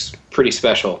 she's pretty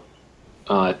special.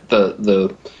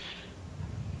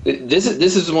 This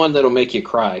is one that'll make you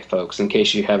cry, folks, in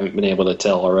case you haven't been able to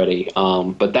tell already.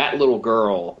 But that little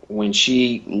girl, when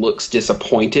she looks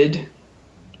disappointed,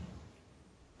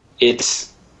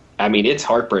 it's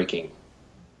heartbreaking.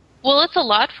 Well, it's a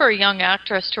lot for a young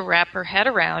actress to wrap her head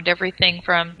around, everything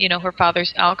from, her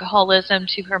father's alcoholism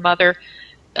to her mother,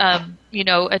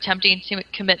 attempting to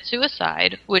commit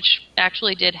suicide, which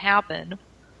actually did happen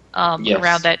Yes.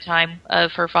 around that time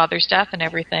of her father's death and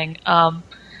everything.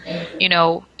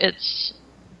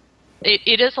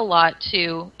 It is a lot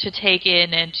to take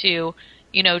in and to,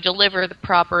 deliver the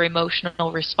proper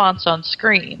emotional response on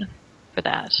screen for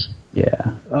that.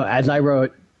 Yeah. As I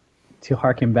wrote, to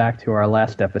harken back to our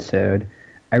last episode,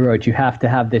 I wrote, you have to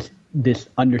have this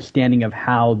understanding of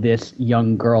how this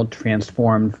young girl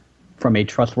transformed from a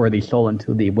trustworthy soul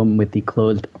into the woman with the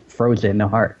closed, frozen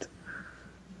heart.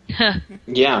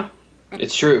 Yeah,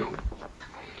 it's true.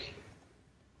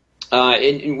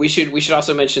 And we should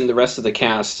also mention the rest of the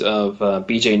cast of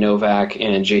B.J. Novak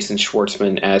and Jason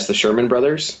Schwartzman as the Sherman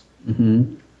brothers.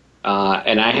 Mm-hmm.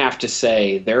 And I have to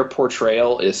say, their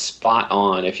portrayal is spot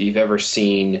on. If you've ever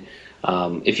seen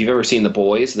The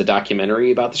Boys, the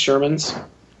documentary about the Shermans,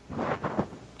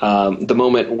 the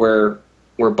moment where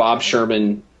Bob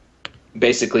Sherman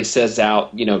basically says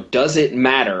out, does it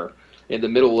matter, in the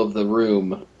middle of the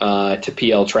room to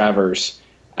P.L. Travers.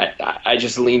 I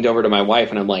just leaned over to my wife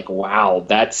and I'm like, wow,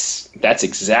 that's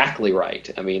exactly right.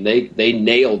 I mean, they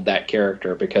nailed that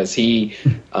character because he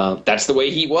that's the way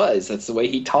he was. That's the way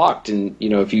he talked. And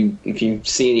if you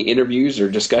see any interviews or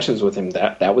discussions with him,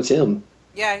 that was him.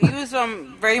 Yeah, he was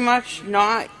very much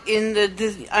not in the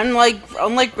Disney.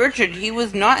 Unlike Richard, he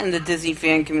was not in the Disney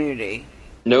fan community.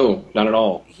 No, not at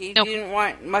all. He Nope. didn't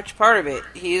want much part of it.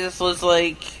 He just was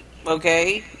like,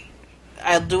 okay,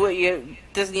 I'll do what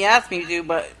Disney asked me to do,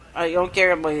 but I don't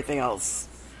care about anything else.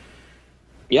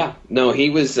 Yeah, no,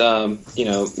 he was.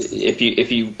 If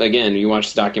you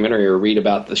watch the documentary or read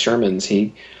about the Shermans,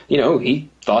 he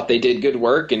thought they did good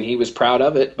work and he was proud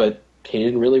of it, but he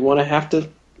didn't really want to have to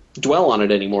dwell on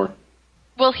it anymore.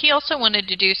 Well, he also wanted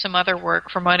to do some other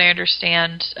work, from what I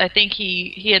understand. I think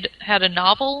he had a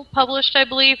novel published, I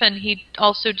believe, and he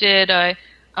also did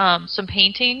some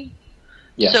painting.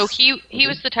 Yes. So he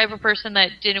was the type of person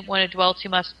that didn't want to dwell too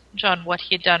much on what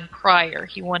he had done prior.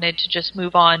 He wanted to just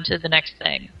move on to the next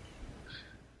thing.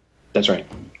 That's right.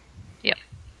 Yeah.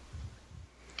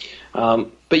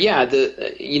 But yeah, I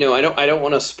don't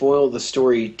want to spoil the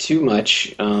story too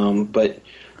much. But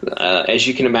as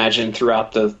you can imagine,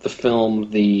 throughout the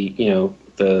film, the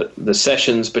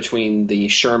sessions between the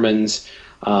Shermans,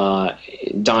 Don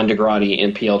DeGrody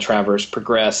and P.L. Travers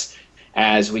progress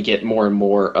as we get more and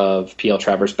more of P.L.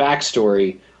 Travers'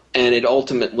 backstory, and it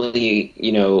ultimately,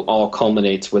 all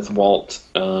culminates with Walt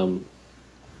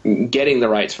getting the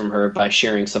rights from her by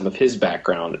sharing some of his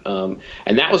background.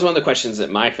 And that was one of the questions that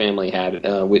my family had.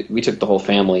 We took the whole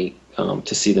family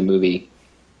to see the movie,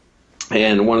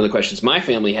 and one of the questions my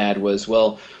family had was,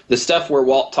 well, the stuff where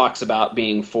Walt talks about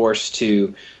being forced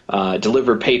to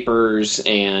deliver papers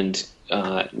and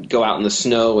go out in the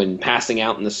snow and passing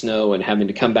out in the snow and having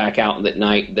to come back out at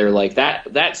night, they're like,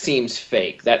 that seems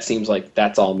fake. That seems like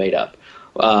that's all made up.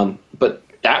 But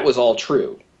that was all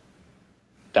true.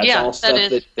 That's all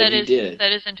stuff that he did.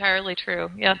 That is entirely true,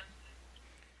 yeah.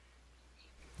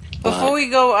 Before we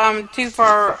go too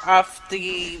far off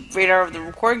the radar of the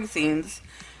recording scenes,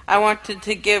 I wanted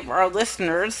to give our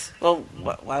listeners,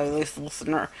 at least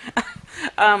listener,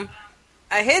 a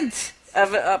hint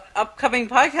of an upcoming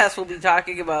podcast we'll be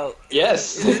talking about.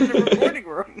 Yes. In the recording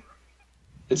room.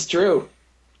 It's true.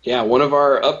 Yeah, one of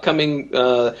our upcoming,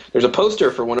 there's a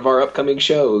poster for one of our upcoming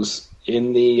shows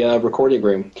in the recording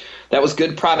room. That was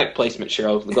good product placement,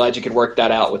 Cheryl. I'm glad you could work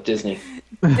that out with Disney.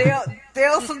 They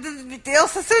also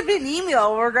sent me an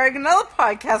email regarding another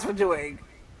podcast we're doing,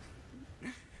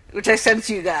 which I sent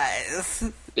to you guys.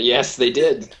 Yes, they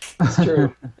did. It's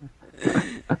true.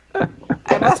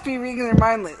 I must be reading their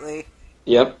mind lately.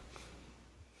 Yep.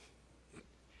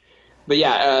 But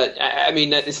yeah, I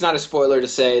mean, it's not a spoiler to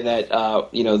say that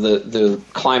the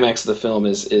climax of the film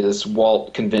is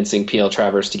Walt convincing P.L.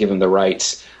 Travers to give him the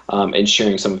rights and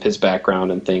sharing some of his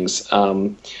background and things.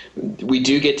 We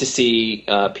do get to see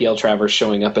P.L. Travers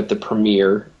showing up at the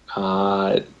premiere.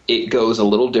 It goes a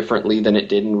little differently than it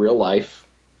did in real life,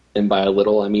 and by a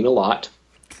little, I mean a lot.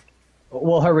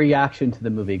 Well, her reaction to the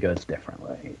movie goes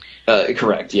differently.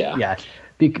 Correct, yeah. Yes.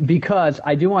 Because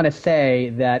I do want to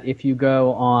say that if you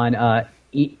go on,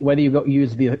 whether you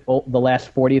use the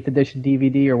last 40th edition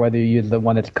DVD or whether you use the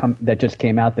one that just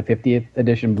came out, the 50th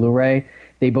edition Blu-ray,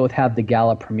 they both have the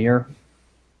gala premiere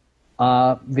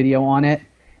video on it,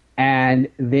 and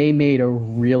they made a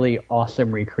really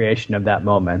awesome recreation of that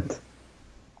moment.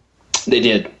 They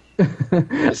did.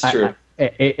 It's true.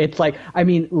 It's like, I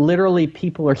mean, literally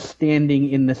people are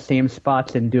standing in the same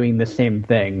spots and doing the same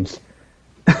things.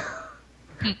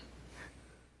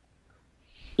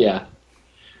 Yeah.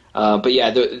 But yeah,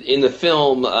 in the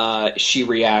film, she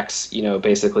reacts,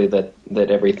 basically that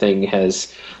everything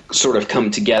has sort of come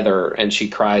together, and she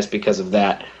cries because of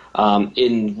that.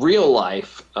 In real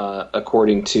life,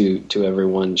 according to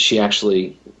everyone, she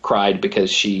actually cried because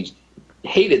she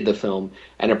hated the film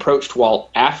and approached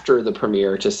Walt after the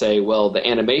premiere to say, well, the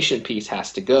animation piece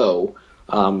has to go.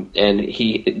 And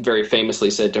he very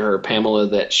famously said to her, Pamela,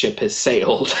 that ship has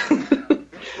sailed.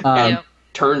 And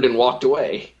turned and walked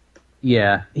away.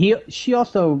 Yeah. She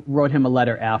also wrote him a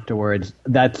letter afterwards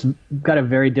that's got a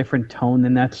very different tone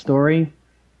than that story.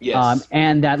 Yes.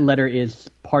 And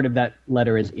part of that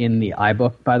letter is in the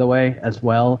iBook, by the way, as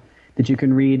well, that you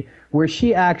can read, where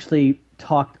she actually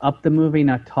talked up the movie,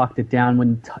 not talked it down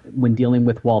when dealing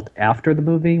with Walt after the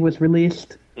movie was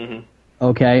released. Mm-hmm.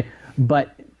 Okay.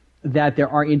 But that there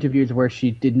are interviews where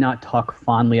she did not talk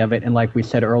fondly of it, and like we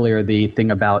said earlier, the thing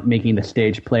about making the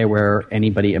stage play where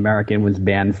anybody American was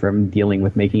banned from dealing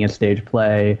with making a stage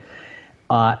play,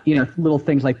 little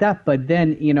things like that. But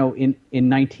then, in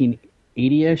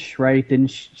 1980-ish, right, then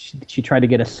she tried to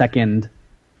get a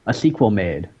sequel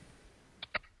made.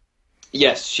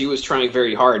 Yes, she was trying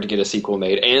very hard to get a sequel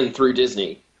made, and through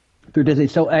Disney.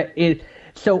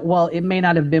 So while it may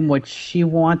not have been what she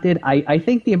wanted, I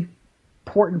think the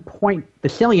important point, the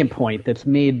salient point that's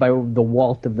made by the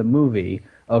Walt of the movie,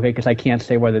 okay, because I can't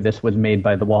say whether this was made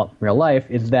by the Walt in real life,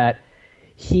 is that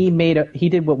he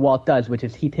did what Walt does, which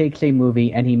is he takes a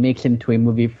movie and he makes it into a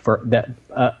movie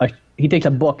he takes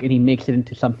a book and he makes it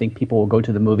into something people will go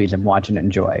to the movies and watch and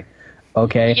enjoy.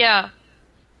 Okay. Yeah.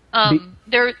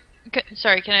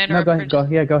 Sorry, can I interrupt? No, go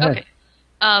ahead. Go ahead. Okay.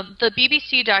 The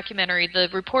BBC documentary, the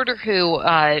reporter who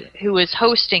was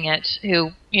hosting it,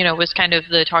 who was kind of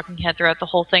the talking head throughout the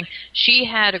whole thing, she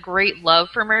had a great love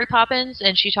for Mary Poppins,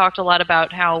 and she talked a lot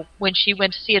about how when she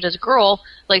went to see it as a girl,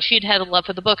 like she'd had a love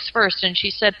for the books first, and she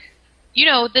said,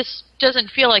 this doesn't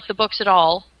feel like the books at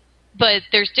all, but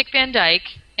there's Dick Van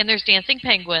Dyke, and there's dancing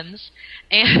penguins,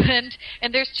 and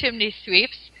there's chimney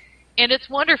sweeps, and it's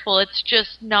wonderful. It's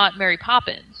just not Mary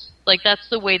Poppins. Like, that's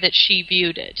the way that she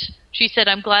viewed it. She said,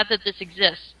 I'm glad that this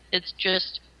exists. It's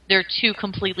just, they're two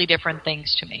completely different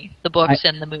things to me, the books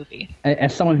and the movie.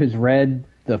 As someone who's read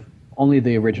only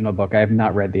the original book, I have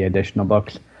not read the additional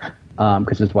books,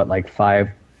 because there's 5,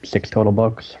 6 total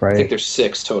books, right? I think there's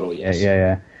 6 total, yes.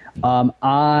 Yeah.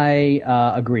 I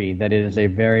agree that it is a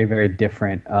very, very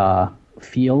different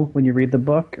feel when you read the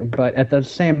book, but at the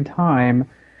same time,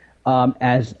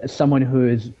 as someone who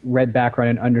has read background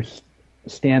and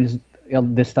understands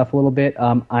this stuff a little bit,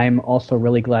 I'm also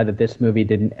really glad that this movie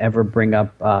didn't ever bring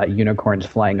up unicorns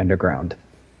flying underground.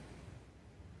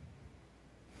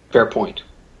 Fair point.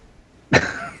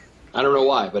 I don't know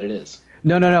why, but it is.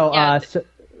 No. Yeah.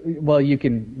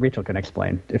 Rachel can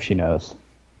explain if she knows.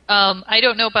 I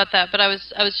don't know about that, but I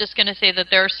was just going to say that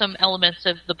there are some elements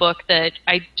of the book that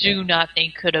I do not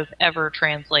think could have ever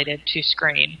translated to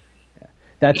screen. Yeah.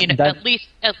 At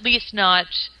least not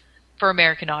for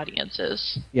American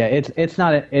audiences. Yeah, it's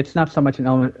not so much an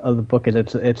element of the book as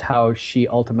it's how she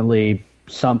ultimately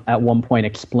at one point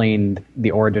explained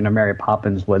the origin of Mary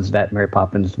Poppins, was that Mary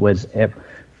Poppins was a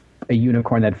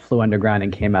unicorn that flew underground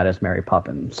and came out as Mary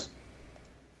Poppins.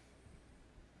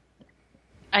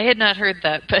 I had not heard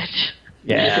that, but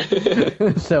yeah.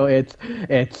 So it's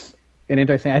an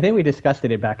interesting. I think we discussed it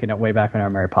way back in our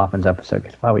Mary Poppins episode.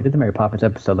 Cause, wow, we did the Mary Poppins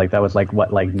episode that was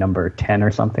number 10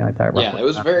 or something like that. Yeah, it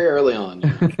was very early on.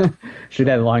 She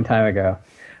did a long time ago.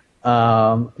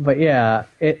 But yeah,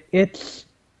 it's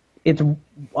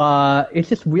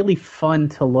just really fun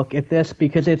to look at this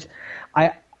because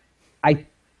I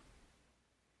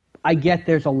get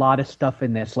there's a lot of stuff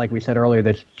in this, like we said earlier,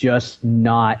 that's just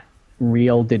not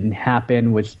real, didn't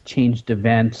happen, was changed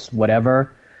events,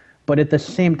 whatever. But at the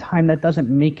same time, that doesn't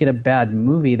make it a bad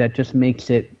movie. That just makes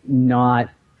it not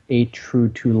a true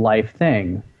to life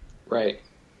thing. Right.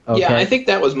 Okay. Yeah, I think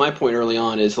that was my point early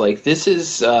on. Is like this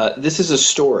is a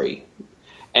story,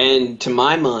 and to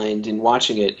my mind, in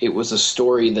watching it, it was a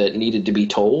story that needed to be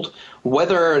told.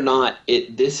 Whether or not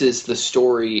this is the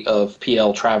story of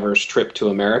P.L. Travers' trip to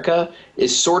America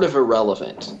is sort of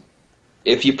irrelevant.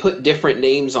 If you put different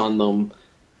names on them,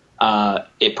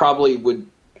 it probably would.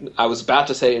 I was about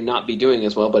to say not be doing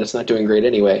as well, but it's not doing great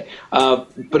anyway.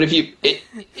 But if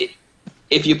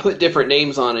you put different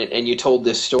names on it and you told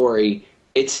this story,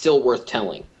 it's still worth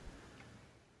telling.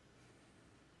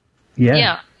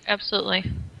 Yeah,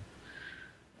 absolutely.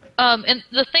 And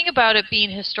the thing about it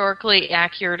being historically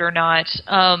accurate or not,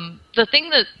 the thing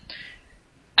that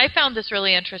I found this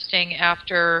really interesting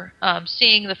after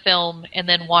seeing the film and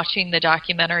then watching the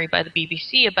documentary by the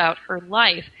BBC about her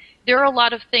life. There are a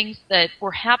lot of things that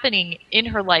were happening in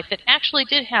her life that actually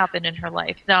did happen in her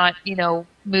life, not,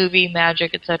 movie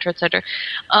magic, et cetera,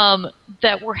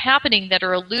 that were happening that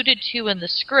are alluded to in the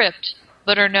script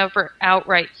but are never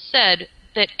outright said,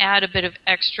 that add a bit of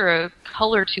extra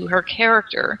color to her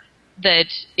character.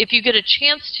 That if you get a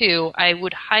chance to, I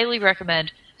would highly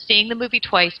recommend seeing the movie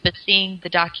twice, but seeing the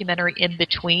documentary in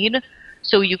between,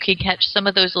 so you can catch some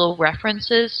of those little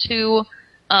references to,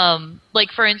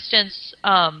 like for instance,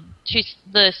 she's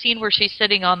the scene where she's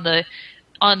sitting on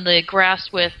the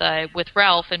grass with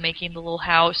Ralph and making the little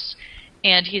house,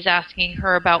 and he's asking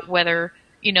her about whether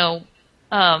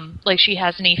like she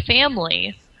has any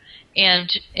family,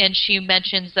 and she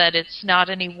mentions that it's not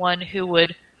anyone who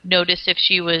would notice if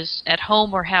she was at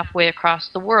home or halfway across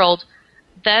the world.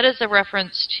 That is a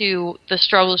reference to the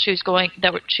struggle she was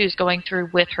going through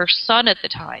with her son at the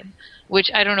time, which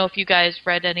I don't know if you guys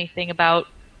read anything about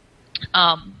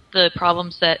the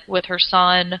problems that with her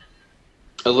son.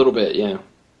 A little bit, yeah.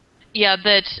 Yeah,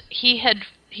 that he had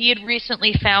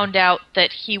recently found out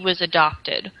that he was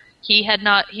adopted. He had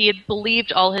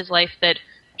believed all his life that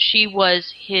she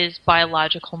was his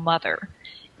biological mother,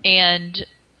 and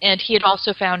he had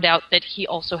also found out that he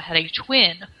also had a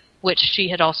twin, which she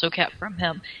had also kept from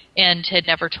him and had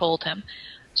never told him.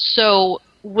 So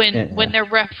when they're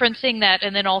referencing that,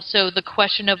 and then also the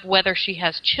question of whether she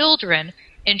has children,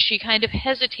 and she kind of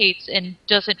hesitates and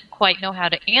doesn't quite know how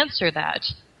to answer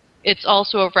that, it's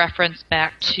also a reference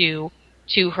back to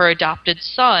her adopted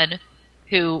son,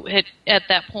 who had at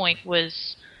that point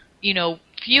was,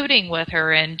 feuding with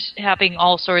her and having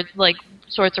all sorts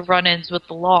of run-ins with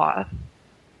the law.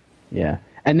 Yeah,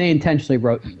 and they intentionally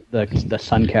wrote the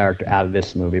son character out of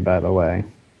this movie, by the way.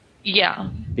 Yeah.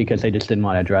 Because they just didn't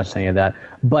want to address any of that.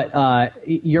 But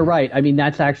you're right. I mean,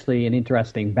 that's actually an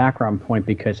interesting background point,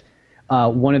 because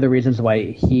one of the reasons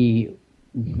why he,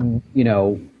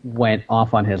 went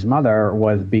off on his mother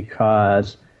was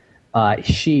because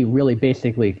she really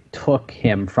basically took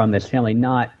him from this family,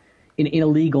 not in a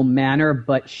legal manner,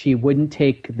 but she wouldn't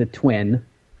take the twin.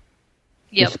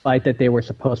 Yep. Despite that they were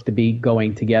supposed to be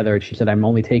going together. She said, "I'm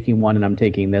only taking one, and I'm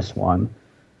taking this one."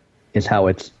 Is how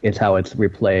it's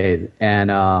replayed,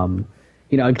 and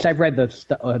because I've read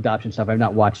the adoption stuff, I've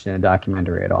not watched it in a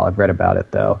documentary at all. I've read about it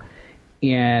though,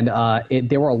 and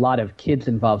there were a lot of kids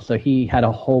involved. So he had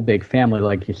a whole big family,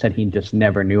 like you said, he just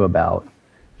never knew about.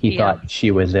 He thought she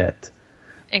was it,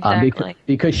 exactly,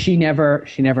 because she never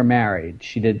married.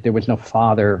 There was no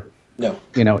father. No,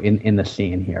 in the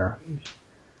scene here.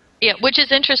 Yeah, which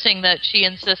is interesting that she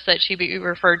insists that she be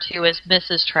referred to as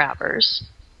Mrs. Travers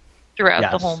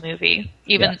throughout the whole movie,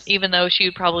 even though she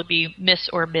would probably be Miss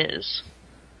or Ms.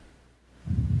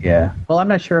 Yeah. Well, I'm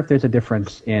not sure if there's a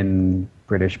difference in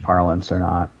British parlance or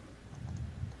not.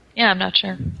 Yeah, I'm not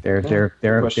sure. Their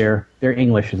English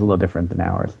is a little different than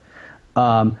ours.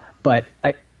 But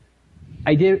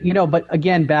I did, but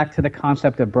again, back to the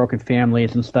concept of broken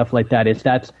families and stuff like that,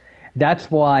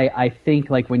 that's why I think,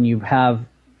 like, when you have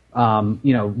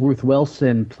Ruth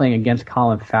Wilson playing against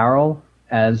Colin Farrell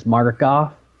as Margaret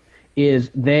Goff, is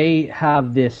they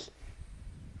have this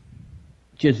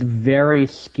just very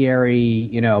scary,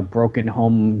 broken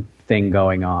home thing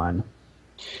going on.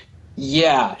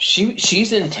 Yeah,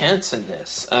 she's intense in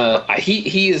this.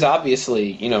 He is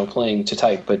obviously, playing to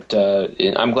type, but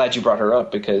I'm glad you brought her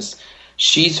up, because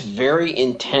she's very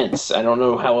intense. I don't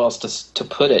know how else to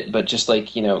put it, but just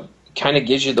like, kind of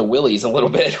gives you the willies a little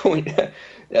bit.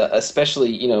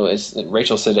 Especially, as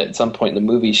Rachel said, at some point in the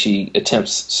movie, she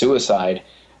attempts suicide,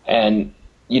 and,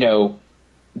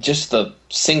 just the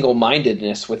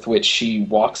single-mindedness with which she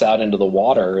walks out into the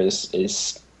water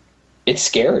it's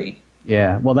scary.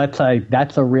 Yeah, well, that's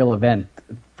a real event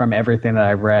from everything that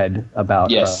I've read about.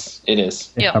 Yes, it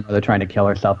is. Yeah. Her mother trying to kill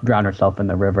herself, drown herself in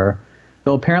the river.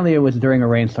 Though apparently it was during a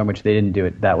rainstorm, which they didn't do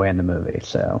it that way in the movie.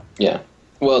 So Yeah.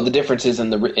 Well, the difference is in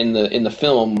the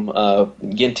film,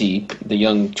 Ginty, the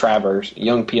young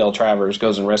PL Travers,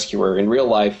 goes and rescue her. In real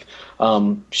life,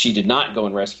 she did not go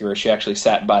and rescue her. She actually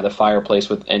sat by the fireplace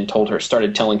and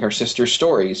started telling her sister's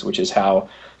stories, which is how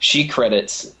she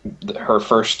credits her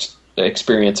first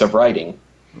experience of writing.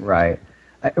 right.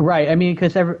 Right. I mean,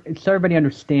 because so everybody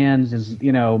understands is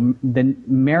the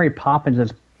Mary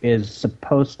Poppins is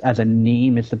supposed as a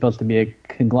name is supposed to be a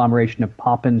conglomeration of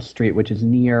Poppins Street, which is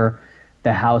near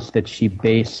the house that she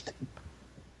based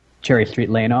Cherry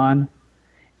Street Lane on,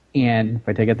 and if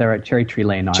I take it there right, Cherry Tree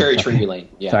Lane on. Cherry Tree Lane.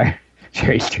 Yeah. Sorry,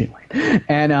 Cherry Street Lane,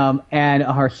 and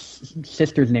her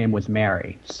sister's name was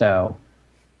Mary. So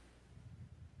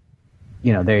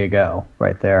there you go,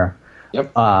 right there.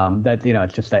 Yep. That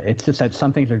it's just that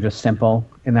some things are just simple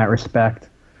in that respect.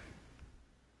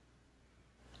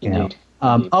 Indeed.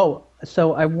 Oh,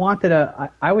 so I wanted to.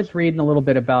 I was reading a little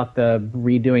bit about the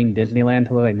redoing Disneyland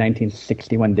to look like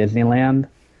 1961 Disneyland.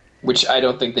 Which I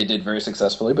don't think they did very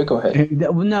successfully, but go ahead.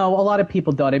 No, a lot of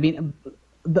people don't. I mean,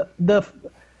 the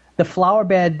flower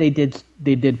bed they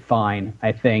did fine.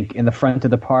 I think in the front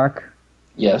of the park.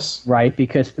 Yes. Right,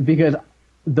 because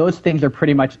those things are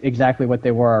pretty much exactly what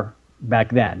they were back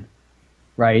then.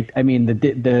 Right. I mean,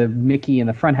 the Mickey in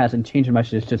the front hasn't changed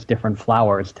much. It's just different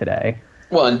flowers today.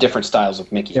 Well, and different styles of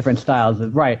Mickey. Different styles,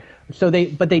 right? So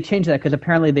they changed that because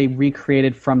apparently they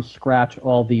recreated from scratch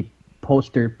all the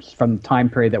posters from the time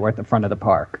period that were at the front of the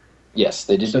park. Yes,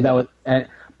 they did. So that was,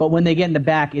 but when they get in the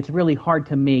back, it's really hard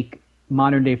to make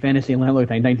modern day Fantasyland look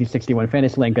like 1961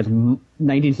 Fantasyland because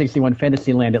 1961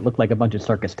 Fantasyland it looked like a bunch of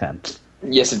circus tents.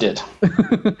 Yes, it did.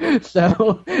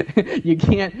 So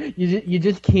you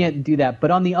just can't do that.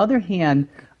 But on the other hand,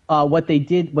 what they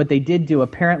did do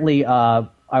apparently.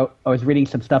 I was reading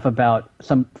some stuff about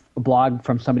some blog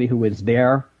from somebody who was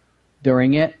there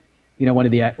during it. One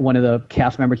of the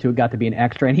cast members who got to be an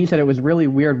extra, and he said it was really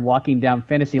weird walking down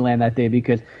Fantasyland that day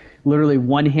because literally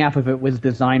one half of it was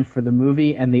designed for the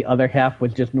movie and the other half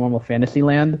was just normal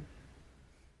Fantasyland.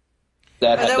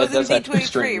 That was in that's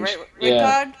D23, right? Yeah.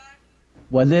 Todd?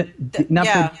 Was it?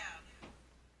 Yeah.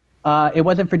 It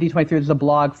wasn't for D23. It was a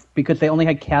blog because they only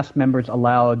had cast members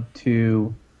allowed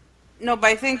to. No, but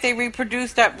I think they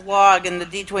reproduced that blog in the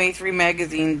D23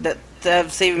 magazine that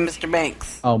of Saving Mr.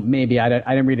 Banks. Oh, maybe I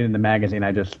didn't read it in the magazine.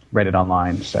 I just read it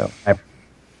online. So,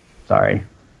 sorry.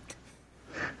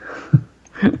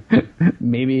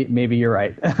 maybe you're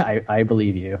right. I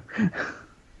believe you.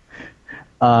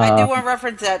 I do want to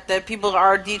reference that people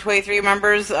are D23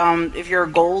 members. If you're a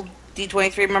gold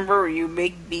D23 member, or you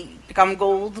become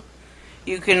gold,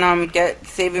 you can get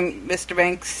Saving Mr.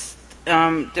 Banks.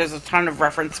 There's a ton of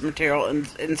reference material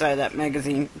inside that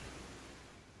magazine.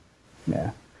 Yeah.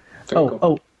 Very cool.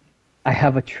 Oh, I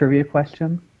have a trivia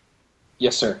question.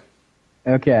 Yes, sir.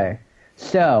 Okay.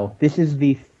 So, this is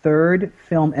the third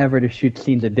film ever to shoot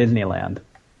scenes at Disneyland.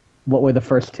 What were the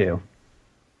first two?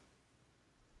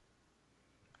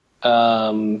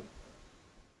 There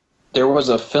was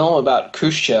a film about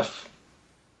Khrushchev,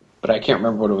 but I can't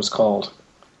remember what it was called.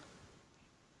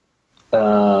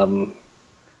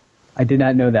 I did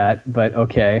not know that, but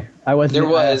okay. I wasn't. There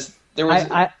was.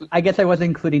 I guess I wasn't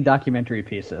including documentary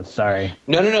pieces. Sorry.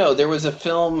 No. There was a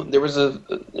film.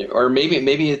 Or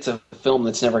maybe it's a film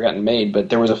that's never gotten made. But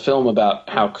there was a film about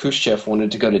how Khrushchev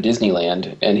wanted to go to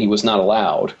Disneyland and he was not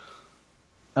allowed.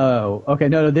 Oh, okay.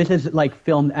 No. This is like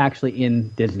filmed actually in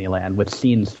Disneyland with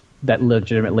scenes that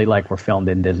legitimately were filmed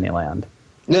in Disneyland.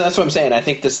 No, that's what I'm saying. I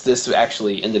think this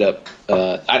actually ended up.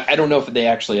 I don't know if they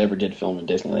actually ever did film in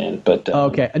Disneyland, but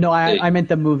okay. No, I meant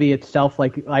the movie itself.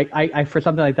 I for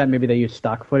something like that, maybe they used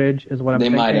stock footage. Is what I'm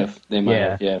thinking. They might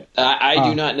have. Yeah. I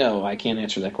do not know. I can't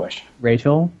answer that question.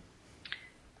 Rachel.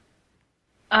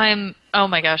 Oh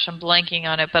my gosh, I'm blanking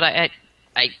on it. But I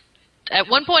at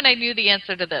one point I knew the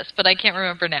answer to this, but I can't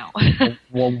remember now.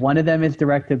 Well, one of them is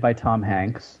directed by Tom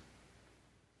Hanks.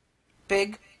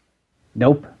 Big?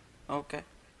 Nope. Okay.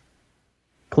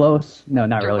 Close? No,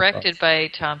 not really. Directed by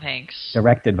Tom Hanks.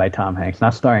 Directed by Tom Hanks,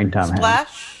 not starring Tom Hanks.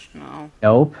 Splash? No.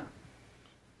 Nope.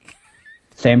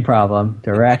 Same problem.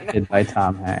 Directed by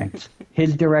Tom Hanks.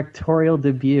 His directorial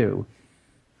debut.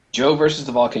 Joe versus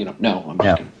the volcano. No, I'm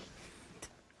just kidding.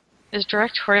 His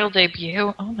directorial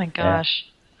debut? Oh my gosh.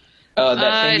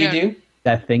 That thing you do?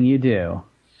 That thing you do.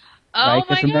 Oh right?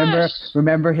 my Because gosh.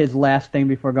 remember his last thing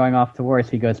before going off to war is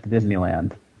he goes to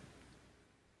Disneyland.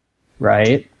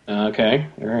 Right? Okay,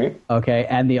 all right. Okay,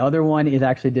 and the other one is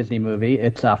actually a Disney movie.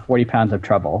 It's 40 Pounds of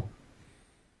Trouble.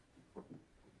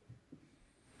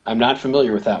 I'm not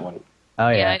familiar with that one. Oh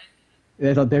yeah.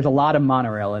 There's a lot of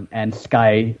monorail and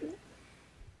skyway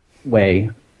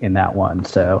in that one.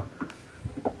 So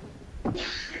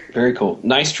very cool.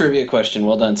 Nice trivia question.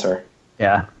 Well done, sir.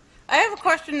 Yeah. I have a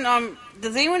question.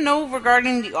 Does anyone know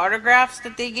regarding the autographs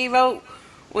that they gave out?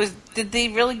 Did they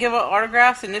really give out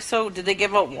autographs? And if so, did they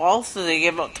give out Walt's? Did they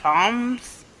give out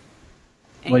Tom's?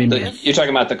 What do you mean? You're talking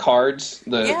about the cards,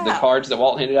 the cards that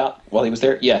Walt handed out while he was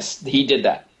there? Yes, he did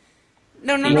that.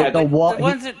 No. The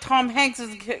ones that Tom Hanks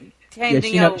is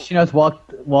handing out. She knows Walt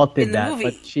did that, movie.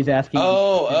 but she's asking.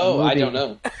 I don't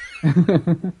know.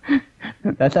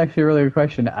 That's actually a really good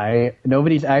question.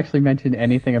 Nobody's actually mentioned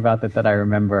anything about that I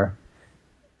remember.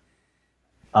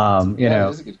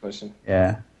 That's a good question.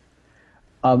 Yeah.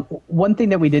 One thing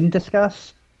that we didn't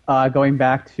discuss, going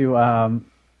back to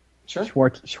Sure.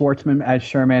 Schwartzman as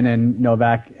Sherman and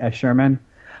Novak as Sherman,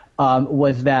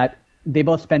 was that they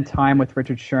both spent time with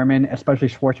Richard Sherman, especially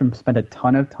Schwartzman spent a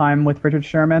ton of time with Richard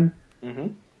Sherman. Mm-hmm.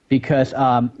 Because,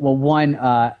 as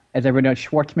everyone knows,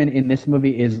 Schwartzman in this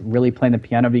movie is really playing the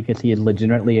piano because he is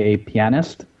legitimately a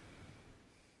pianist.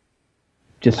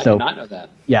 I did not know that.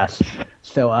 Yes.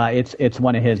 So it's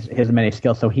one of his many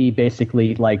skills. So he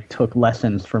basically took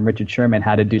lessons from Richard Sherman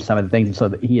how to do some of the things, so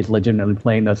that he is legitimately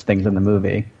playing those things in the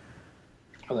movie.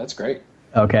 Oh, that's great.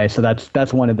 Okay, so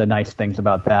that's one of the nice things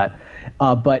about that.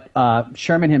 But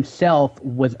Sherman himself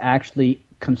was actually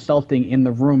consulting in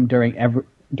the room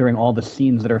during all the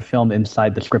scenes that are filmed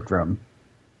inside the script room.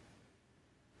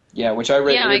 Yeah, which I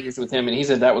read interviews with him, and he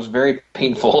said that was very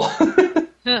painful.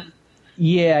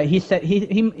 Yeah, he said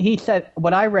he said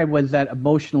what I read was that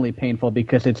emotionally painful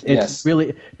because it's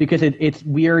really because it's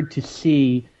weird to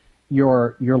see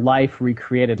your life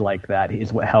recreated like that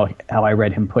is how I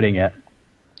read him putting it.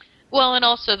 Well, and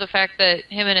also the fact that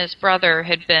him and his brother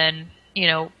had been,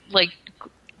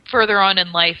 further on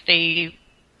in life, they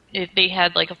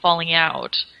had a falling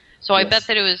out. So I bet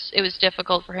that it was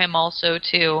difficult for him also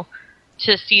to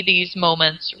see these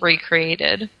moments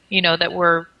recreated. That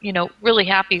were really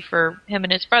happy for him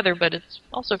and his brother, but it's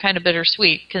also kind of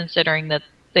bittersweet considering that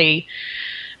they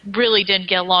really didn't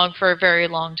get along for a very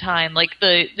long time. Like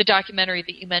the documentary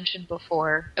that you mentioned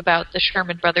before about the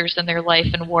Sherman brothers and their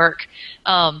life and work,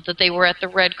 that they were at the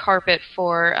red carpet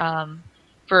for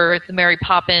the Mary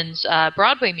Poppins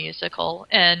Broadway musical,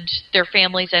 and their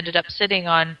families ended up sitting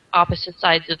on opposite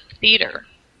sides of the theater.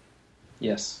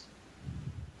 Yes.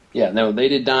 Yeah, no, they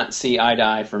did not see eye to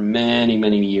eye for many,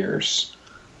 many years.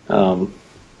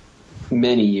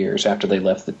 Many years after they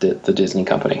left the Disney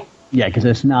company. Yeah, because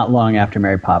it's not long after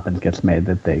Mary Poppins gets made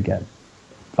that they get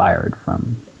fired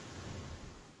from.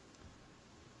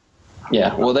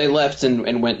 Yeah, well, they left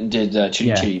and went and did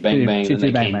Chitty Chitty Bang Bang, and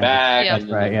then they came back. That's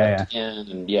and right, then left again,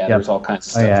 and there's all kinds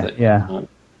of stuff.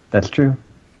 That's true.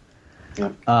 Yeah.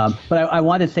 But I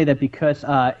wanted to say that because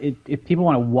if people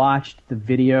want to watch the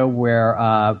video where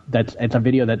it's a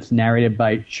video that's narrated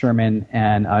by Sherman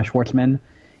and Schwartzman,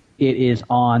 it is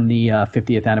on the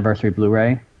 50th anniversary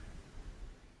Blu-ray.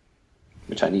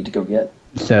 Which I need to go get.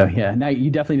 So yeah, now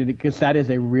you definitely need to, because that is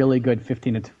a really good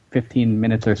 15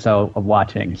 minutes or so of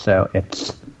watching. So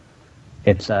it's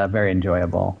very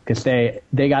enjoyable because they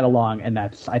got along, and I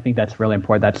think that's really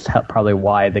important. That's probably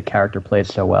why the character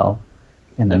plays so well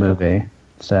in the movie.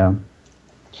 So,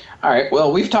 all right.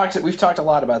 Well, we've talked a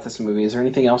lot about this movie. Is there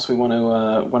anything else we want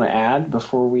to add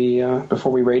before we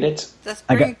rate it? Just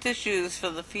bring tissues for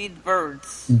the feed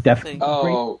birds. Definitely.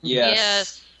 Oh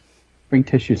yes. Bring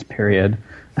tissues. Period.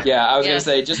 Yeah, I was gonna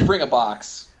say just bring a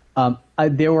box.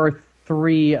 There were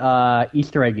 3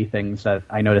 Easter eggy things that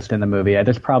I noticed in the movie.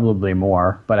 There's probably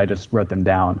more, but I just wrote them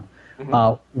down.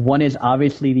 Mm-hmm. One is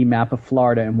obviously the map of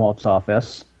Florida in Walt's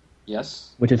office.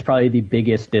 Yes. Which is probably the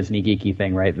biggest Disney geeky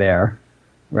thing right there,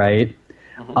 right?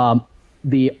 Mm-hmm.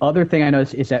 The other thing I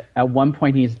noticed is that at one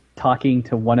point he's talking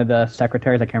to one of the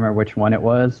secretaries, I can't remember which one it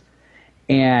was,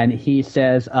 and he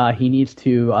says he needs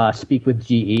to speak with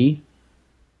GE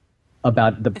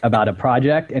about a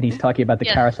project, and he's talking about the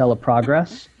Carousel of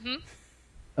Progress. Mm-hmm.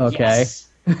 Okay. Yes.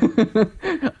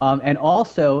 And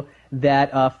also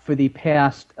that for the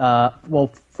past,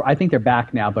 I think they're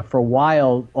back now, but for a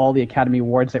while, all the Academy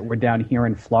Awards that were down here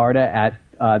in Florida at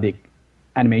the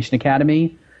Animation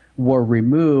Academy were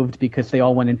removed because they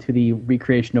all went into the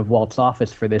recreation of Walt's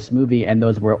office for this movie, and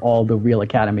those were all the real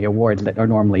Academy Awards that are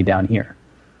normally down here.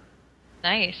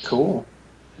 Nice. Cool.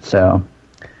 So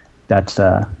that's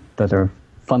those are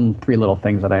fun 3 little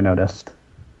things that I noticed.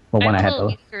 Well, when I had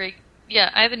to.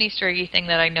 I have an Easter eggy thing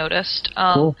that I noticed.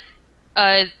 Cool.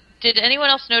 Did anyone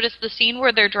else notice the scene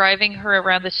where they're driving her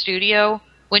around the studio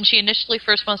when she initially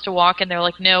first wants to walk and they're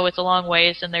like, no, it's a long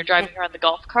ways, and they're driving her on the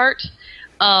golf cart?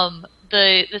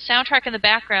 the soundtrack in the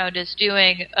background is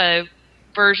doing a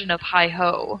version of Hi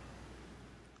Ho.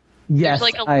 Yes,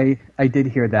 I did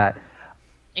hear that.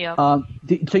 Yeah.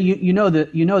 So you know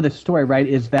the story, right?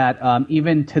 Is that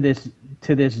even to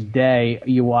this day,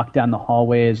 you walk down the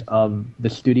hallways of the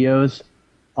studio's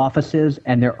offices,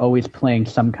 and they're always playing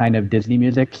some kind of Disney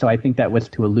music. So I think that was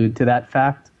to allude to that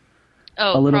fact.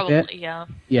 Oh, a little probably, bit. yeah.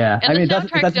 Yeah, And I mean, it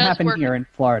soundtrack doesn't does happen work- here in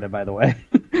Florida, by the way.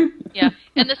 Yeah,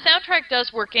 and the soundtrack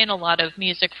does work in a lot of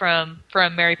music from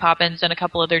Mary Poppins and a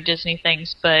couple other Disney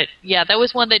things, but yeah, that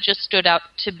was one that just stood out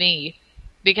to me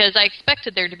because I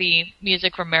expected there to be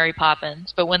music from Mary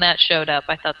Poppins, but when that showed up,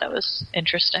 I thought that was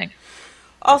interesting.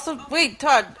 Also, wait,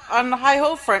 Todd, on the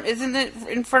Hi-Ho front, isn't it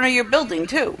in front of your building,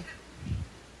 too?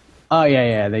 Oh,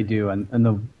 yeah, they do.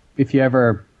 And if you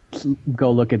ever go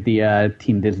look at the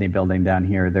Team Disney building down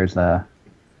here, there's an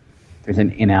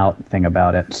in-out thing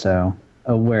about it, so...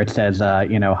 where it says,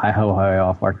 hi ho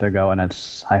off work to go, and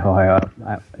it's hi ho up,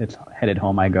 it's headed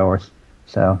home I go, or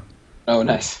so. Oh,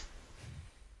 nice.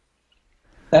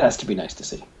 That has to be nice to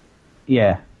see.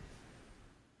 Yeah.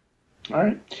 All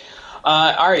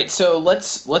right. So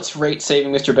let's rate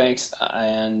Saving Mr. Banks,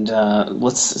 and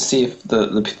let's see if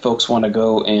the folks want to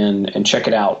go and check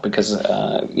it out because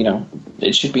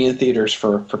it should be in theaters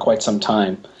for quite some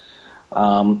time.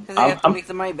 Because they have to make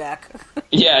the money back.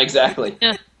 Yeah, exactly.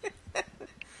 Yeah.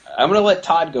 I'm going to let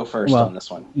Todd go first on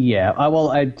this one. Yeah.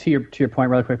 To your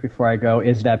point, really quick before I go,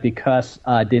 is that because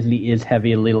Disney is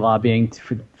heavily lobbying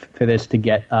for this to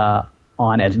get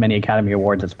on as many Academy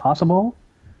Awards as possible,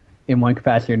 in one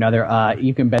capacity or another,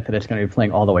 you can bet that it's going to be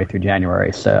playing all the way through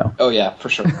January. So. Oh yeah, for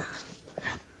sure.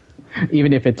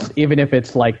 even if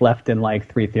it's like left in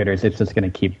like 3 theaters, it's just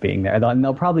going to keep being there. And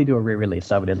they'll probably do a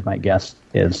re-release of it. Is my guess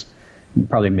is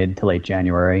probably mid to late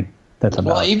January. That's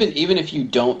about. Well, even if you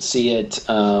don't see it,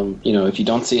 if you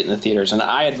don't see it in the theaters, and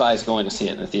I advise going to see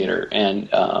it in the theater, and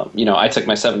I took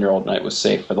my 7-year-old and it was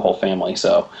safe for the whole family.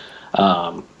 So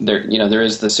there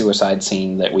is the suicide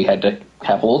scene that we had to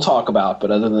have a little talk about,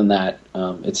 but other than that,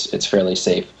 it's fairly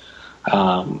safe.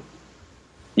 I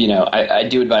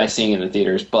do advise seeing it in the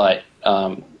theaters, but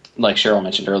like Cheryl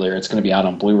mentioned earlier, it's going to be out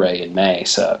on Blu-ray in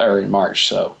in March,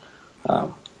 so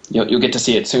you'll get to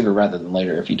see it sooner rather than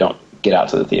later if you don't get out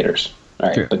to the theaters. All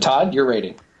right, True. But Todd, your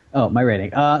rating. Oh, my rating.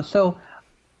 So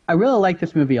I really like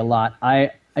this movie a lot.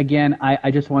 I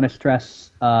just want to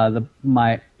stress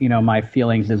my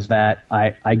feelings is that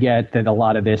I get that a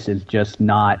lot of this is just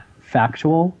not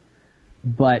factual,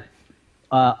 but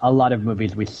a lot of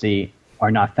movies we see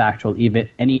are not factual,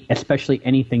 especially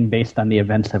anything based on the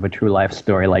events of a true life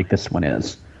story like this one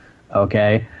is.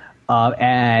 Okay,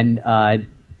 and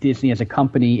Disney as a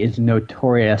company is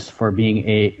notorious for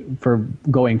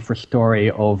going for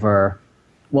story over,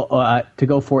 to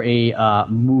go for a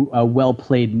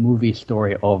well-played movie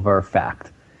story over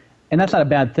fact, and that's not a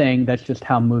bad thing. That's just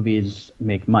how movies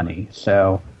make money.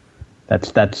 So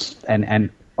that's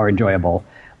and are enjoyable.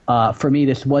 For me,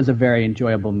 this was a very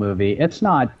enjoyable movie. It's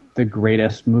not the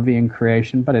greatest movie in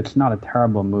creation, but it's not a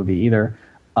terrible movie either.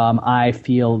 I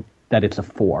feel that it's a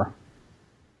 4.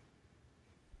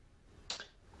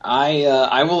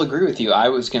 I will agree with you. I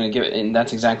was going to give it, and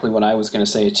that's exactly what I was going to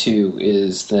say too.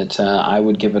 Is that I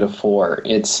would give it a 4.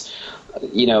 It's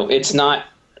it's not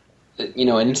an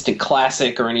instant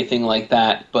classic or anything like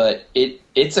that, but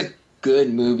it's a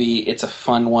good movie. It's a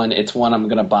fun one. It's one I'm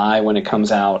going to buy when it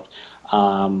comes out.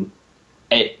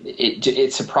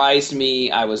 It surprised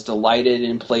me. I was delighted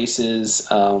in places.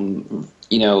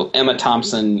 Emma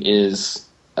Thompson is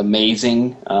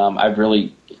amazing. I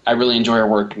really enjoy her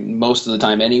work most of the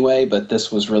time anyway, but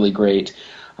this was really great.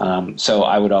 So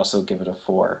I would also give it a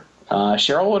 4.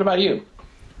 Cheryl, what about you?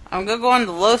 I'm going to go on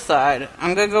the low side.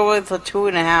 I'm going to go with a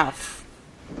 2.5.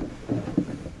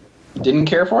 Didn't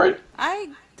care for it?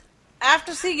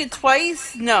 After seeing it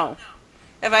twice, no.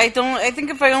 I think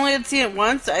if I only had seen it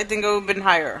once, I think it would have been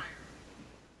higher.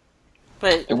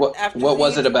 But what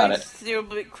was it about it? You're a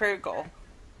bit critical.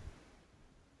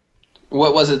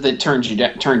 What was it that turned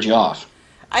you off?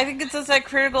 I think it's just that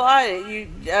critical eye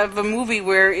of a movie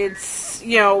where it's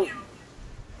you're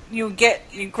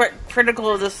critical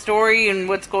of the story and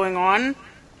what's going on.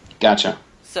 Gotcha.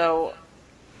 So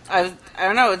I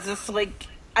don't know. It's just like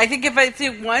I think if I see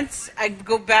it once, I'd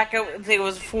go back out and say it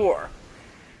was 4.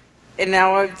 And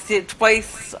now I've seen it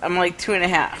twice. I'm like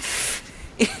 2.5.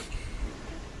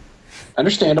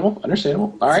 Understandable.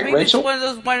 All right, maybe Rachel. It's one of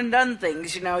those one and done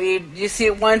things. You see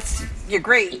it once, you're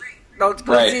great. Don't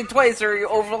go see it twice, or you're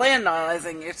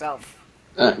overanalyzing yourself.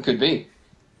 Could be.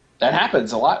 That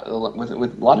happens a lot with a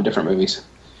lot of different movies.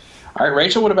 All right,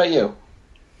 Rachel. What about you?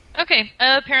 Okay,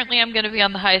 apparently I'm going to be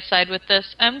on the high side with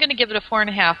this. I'm going to give it a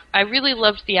 4.5. I really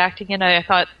loved the acting in it. I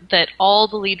thought that all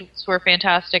the leads were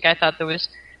fantastic. I thought there was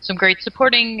some great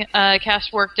supporting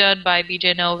cast work done by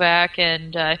B.J. Novak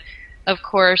and, of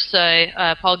course,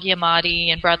 Paul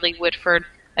Giamatti and Bradley Whitford,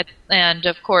 and,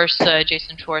 of course,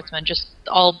 Jason Schwartzman. Just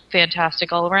all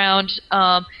fantastic all around.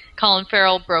 Colin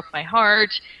Farrell broke my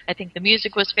heart. I think the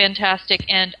music was fantastic,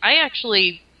 and I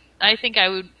think I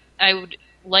would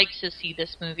like to see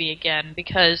this movie again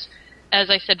because, as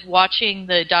I said, watching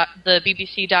the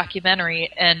BBC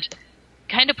documentary and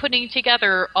kind of putting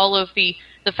together all of the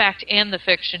fact and the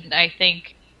fiction, I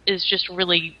think, is just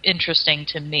really interesting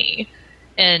to me.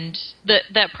 And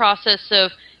that process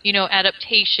of,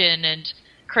 adaptation and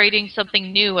creating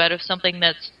something new out of something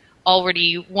that's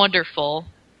already wonderful,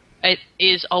 it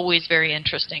is always very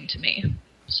interesting to me.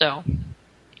 So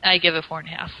I give it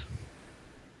 4.5.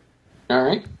 All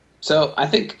right. So I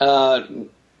think, and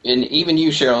even you,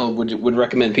 Cheryl, would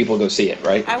recommend people go see it,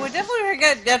 right? I would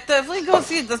definitely go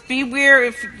see it. Just be aware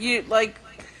if you like.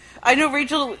 I know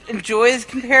Rachel enjoys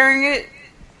comparing it.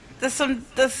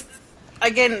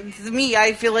 Again, to me,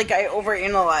 I feel like I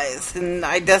overanalyzed, and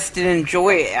I just didn't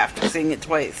enjoy it after seeing it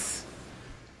twice.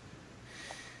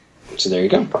 So there you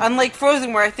go. Unlike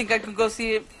Frozen, where I think I could go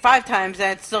see it 5 times and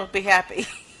I'd still be happy.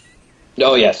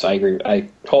 Oh yes, I agree. I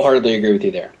wholeheartedly agree with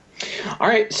you there. All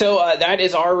right, so that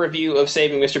is our review of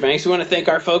Saving Mr. Banks. We want to thank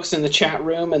our folks in the chat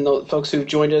room and the folks who've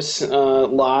joined us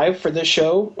live for this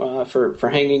show, for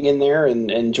hanging in there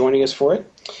and joining us for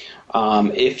it.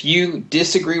 If you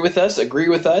disagree with us, agree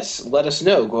with us, let us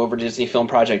know. Go over to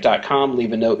DisneyFilmProject.com,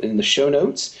 leave a note in the show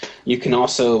notes. You can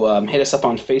also hit us up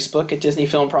on Facebook at Disney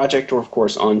Film Project, or of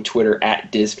course on Twitter at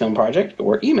DisFilmProject,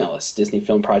 or email us,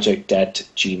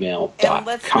 DisneyFilmProject@gmail.com. And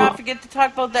let's not forget to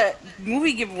talk about that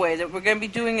movie giveaway that we're going to be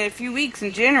doing in a few weeks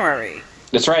in January.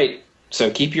 That's right. So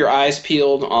keep your eyes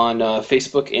peeled on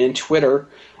Facebook and Twitter,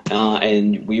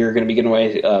 and we are going to be giving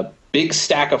away a big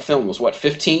stack of films. What,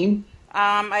 15?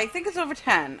 I think it's over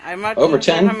 10. I'm not over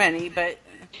sure 10? how many, but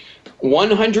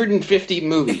 150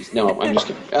 movies. No, I'm just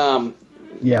kidding.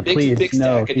 Yeah, please,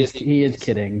 no, Disney he is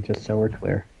kidding, just so we're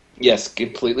clear. Yes,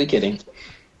 completely kidding.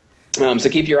 So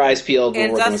keep your eyes peeled. We're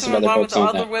and working with that's some other folks on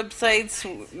other that. websites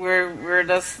where we're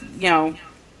just,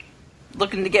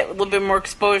 looking to get a little bit more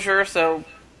exposure, so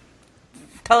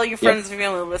tell your friends if you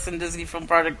want to listen to Disney Film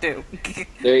Project too.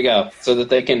 There you go, so that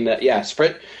they can,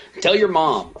 spread. Tell your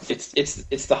mom.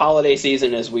 It's the holiday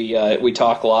season as we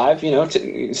talk live.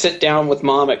 Sit down with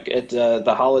mom at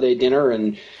the holiday dinner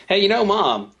and, hey,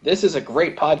 Mom, this is a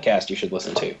great podcast you should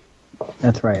listen to.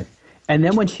 That's right. And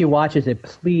then when she watches it,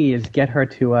 please get her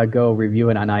to go review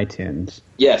it on iTunes.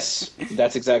 Yes,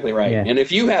 that's exactly right. Yeah. And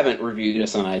if you haven't reviewed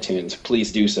us on iTunes,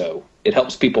 please do so. It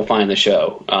helps people find the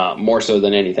show, more so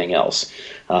than anything else.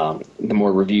 The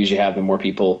more reviews you have, the more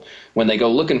people, when they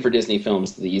go looking for Disney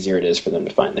films, the easier it is for them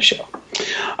to find the show.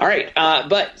 All right,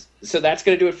 so that's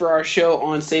going to do it for our show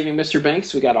on Saving Mr.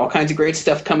 Banks. We got all kinds of great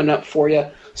stuff coming up for you,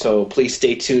 so please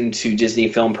stay tuned to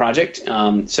Disney Film Project.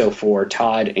 So for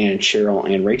Todd and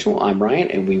Cheryl and Rachel, I'm Ryan,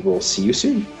 and we will see you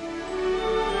soon.